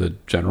made up of the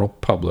general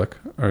public,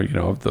 or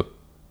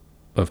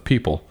of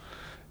people,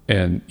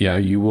 and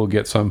you will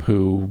get some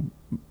who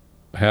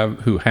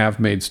have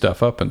made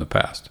stuff up in the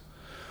past,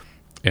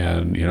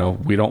 and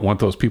we don't want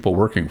those people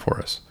working for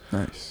us.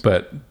 Nice.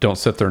 But don't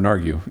sit there and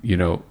argue.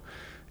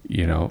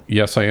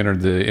 Yes, I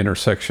entered the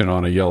intersection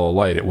on a yellow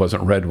light. It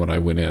wasn't red when I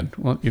went in.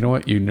 Well, you know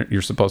what?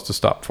 You're supposed to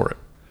stop for it.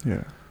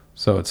 Yeah.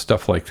 So it's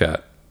stuff like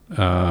that.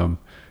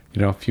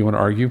 If you want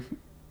to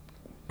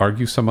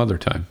argue some other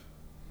time.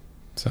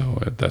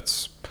 So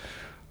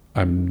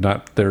I'm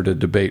not there to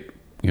debate,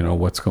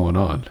 what's going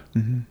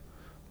on.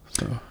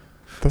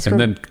 So,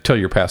 then tell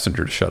your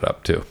passenger to shut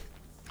up too.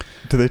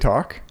 Do they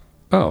talk?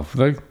 Oh,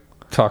 they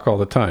talk all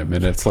the time.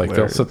 And it's like,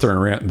 hilarious. They'll sit there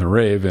and rant and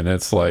rave. And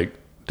it's like,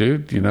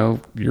 dude,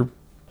 your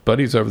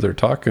buddy's over there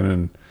talking,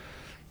 and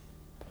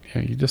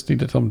you just need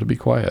to tell him to be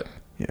quiet.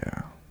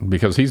 Yeah.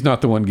 Because he's not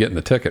the one getting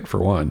the ticket, for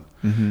one.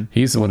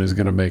 He's the one who's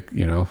going to make,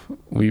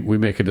 we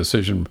make a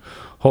decision,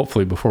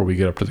 hopefully, before we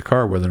get up to the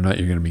car, whether or not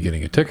you're going to be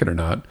getting a ticket or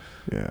not.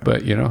 Yeah.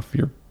 But, if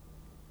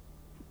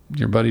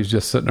your buddy's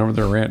just sitting over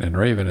there ranting and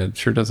raving, it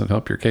sure doesn't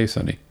help your case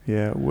any.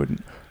 Yeah, it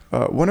wouldn't.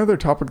 One other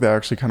topic that I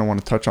actually kind of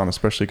want to touch on,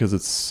 especially because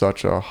it's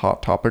such a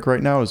hot topic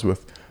right now, is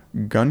with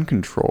gun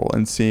control,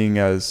 and seeing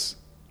as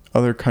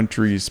other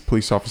countries'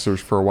 police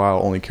officers for a while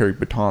only carry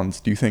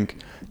batons. Do you think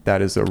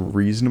that is a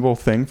reasonable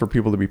thing for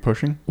people to be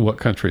pushing? What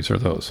countries are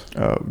those?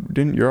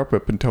 Didn't Europe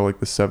up until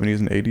like the 70s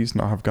and 80s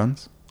not have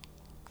guns?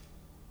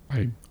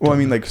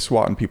 Like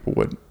SWAT and people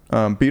would.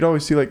 But you'd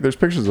always see like there's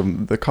pictures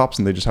of the cops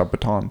and they just have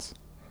batons.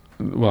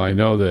 Well, I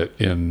know that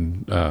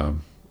in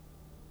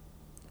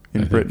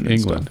Britain,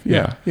 England.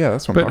 Yeah,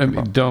 that's what I'm talking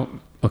about.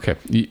 Don't. Okay,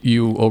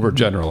 you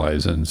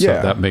overgeneralize, and so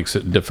that makes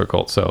it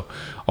difficult. So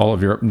all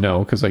of Europe,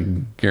 no, because I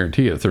can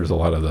guarantee you, there's a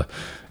lot of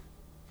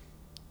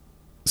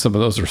some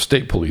of those are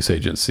state police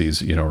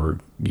agencies, or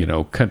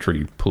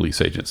country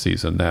police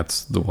agencies, and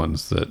that's the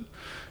ones that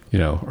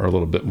are a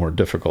little bit more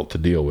difficult to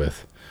deal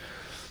with.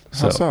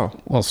 How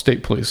so? Well,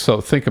 state police. So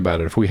think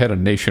about it. If we had a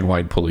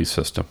nationwide police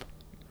system,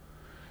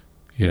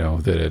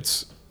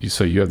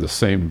 so you have the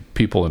same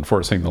people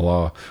enforcing the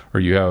law, or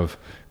you have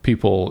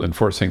people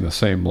enforcing the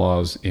same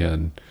laws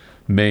in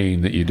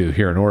Maine that you do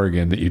here in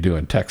Oregon that you do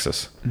in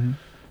Texas.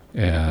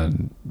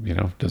 And,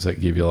 does that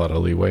give you a lot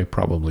of leeway?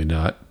 Probably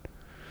not.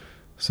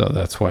 So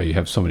that's why you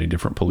have so many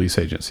different police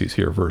agencies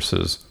here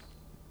versus,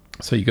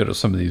 so you go to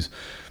some of these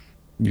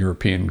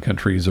European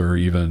countries or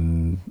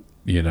even,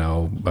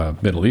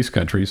 Middle East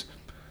countries,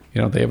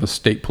 they have a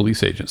state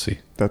police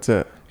agency. That's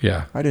it.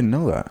 Yeah. I didn't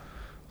know that.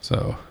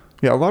 So...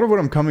 Yeah, a lot of what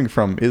I'm coming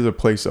from is a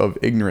place of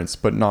ignorance,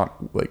 but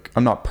not like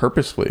I'm not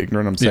purposefully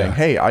ignorant. I'm saying,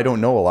 hey, I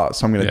don't know a lot,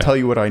 so I'm going to tell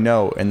you what I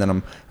know, and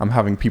then I'm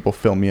having people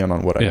fill me in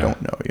on what I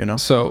don't know.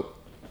 So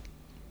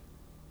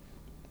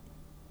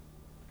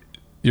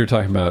you're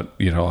talking about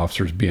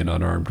officers being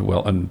unarmed.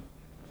 Well, and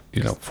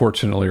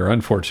fortunately or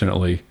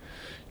unfortunately,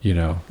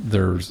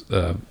 there's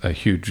a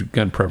huge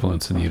gun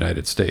prevalence in the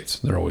United States.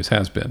 There always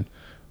has been,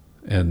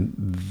 and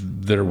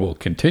there will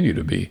continue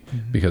to be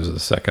because of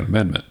the Second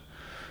Amendment.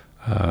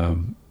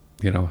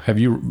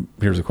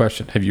 here's a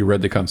question. Have you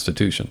read the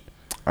Constitution?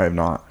 I have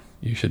not.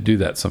 You should do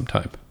that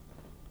sometime.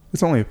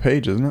 It's only a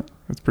page, isn't it?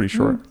 It's pretty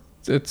short.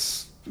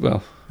 It's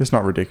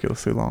not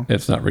ridiculously long.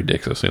 It's not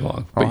ridiculously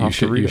long, but you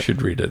should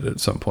read it at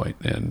some point.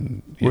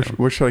 And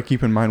what should I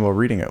keep in mind while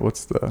reading it?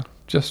 What's the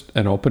just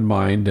an open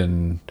mind,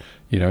 and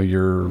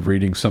you're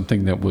reading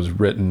something that was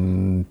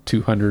written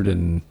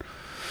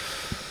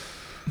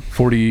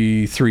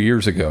 243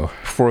 years ago,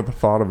 before the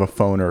thought of a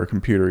phone or a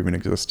computer even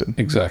existed.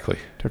 Exactly.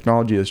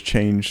 Technology has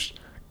changed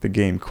the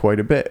game quite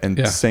a bit,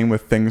 and same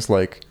with things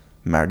like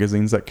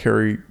magazines that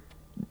carry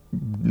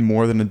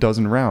more than a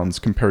dozen rounds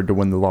compared to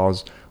when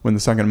the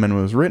Second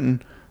Amendment was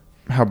written.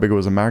 How big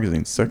was a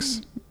magazine?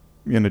 6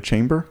 in a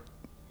chamber?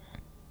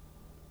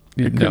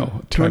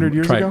 No, 200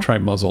 years ago? Try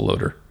muzzle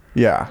loader.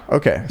 Yeah.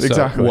 Okay. So,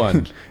 exactly.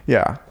 1.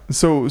 Yeah.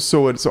 So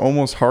it's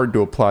almost hard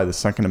to apply the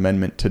Second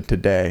Amendment to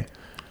today.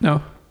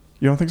 No.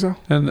 You don't think so?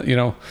 And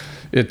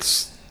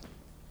it's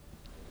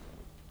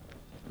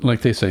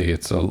like they say,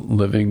 it's a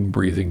living,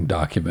 breathing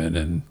document.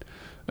 And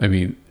I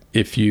mean,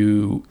 if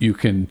you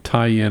can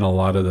tie in a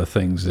lot of the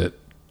things that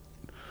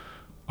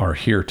are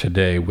here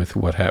today with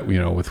what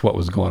with what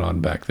was going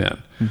on back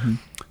then. Mm-hmm.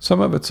 Some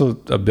of it's a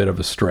bit of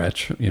a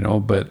stretch,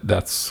 but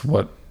that's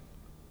what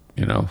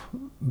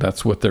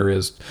there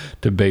is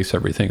to base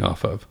everything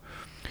off of.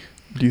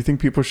 Do you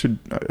think people should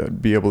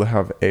be able to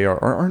have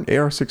AR? Aren't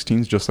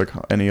AR-16s just like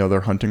any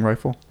other hunting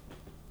rifle?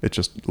 It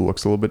just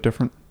looks a little bit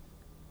different.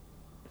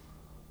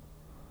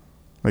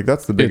 Like,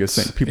 that's the biggest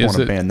thing. People want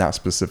to ban that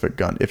specific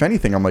gun. If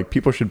anything, I'm like,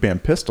 people should ban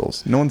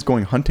pistols. No one's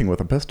going hunting with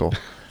a pistol.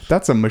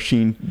 That's a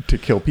machine to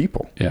kill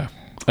people. Yeah.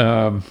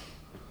 Gun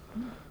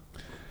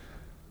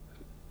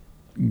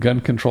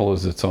control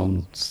is its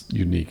own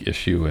unique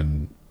issue,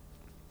 and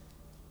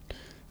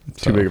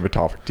it's too big of a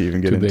topic to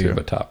even get into. Too big of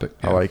a topic.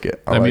 Yeah. I like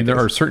it. I mean, there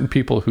are certain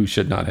people who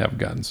should not have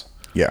guns.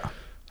 Yeah.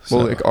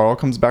 Well, it all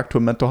comes back to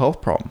a mental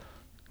health problem.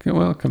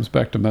 Well, it comes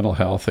back to mental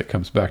health. It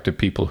comes back to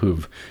people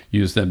who've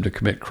used them to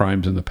commit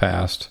crimes in the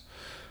past.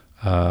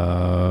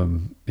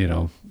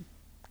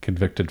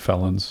 Convicted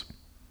felons,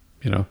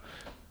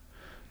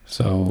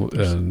 So,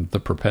 and the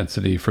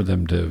propensity for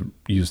them to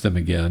use them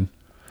again.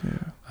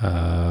 Yeah.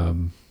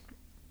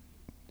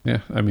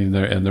 I mean,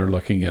 they're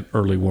looking at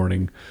early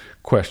warning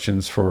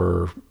questions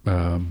for,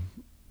 being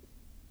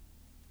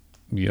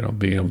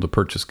able to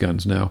purchase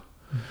guns now.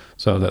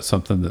 So that's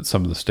something that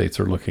some of the states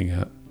are looking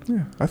at.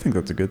 Yeah, I think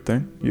that's a good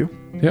thing. You?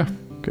 Yeah.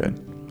 Good.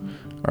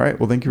 All right.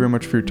 Well, thank you very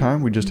much for your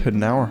time. We just hit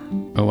an hour.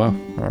 Oh, wow.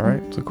 All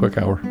right. It's a quick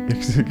hour.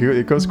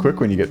 It goes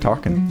quick when you get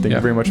talking. Thank you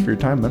very much for your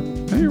time,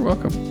 man. Hey, you're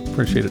welcome.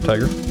 Appreciate it,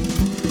 Tiger.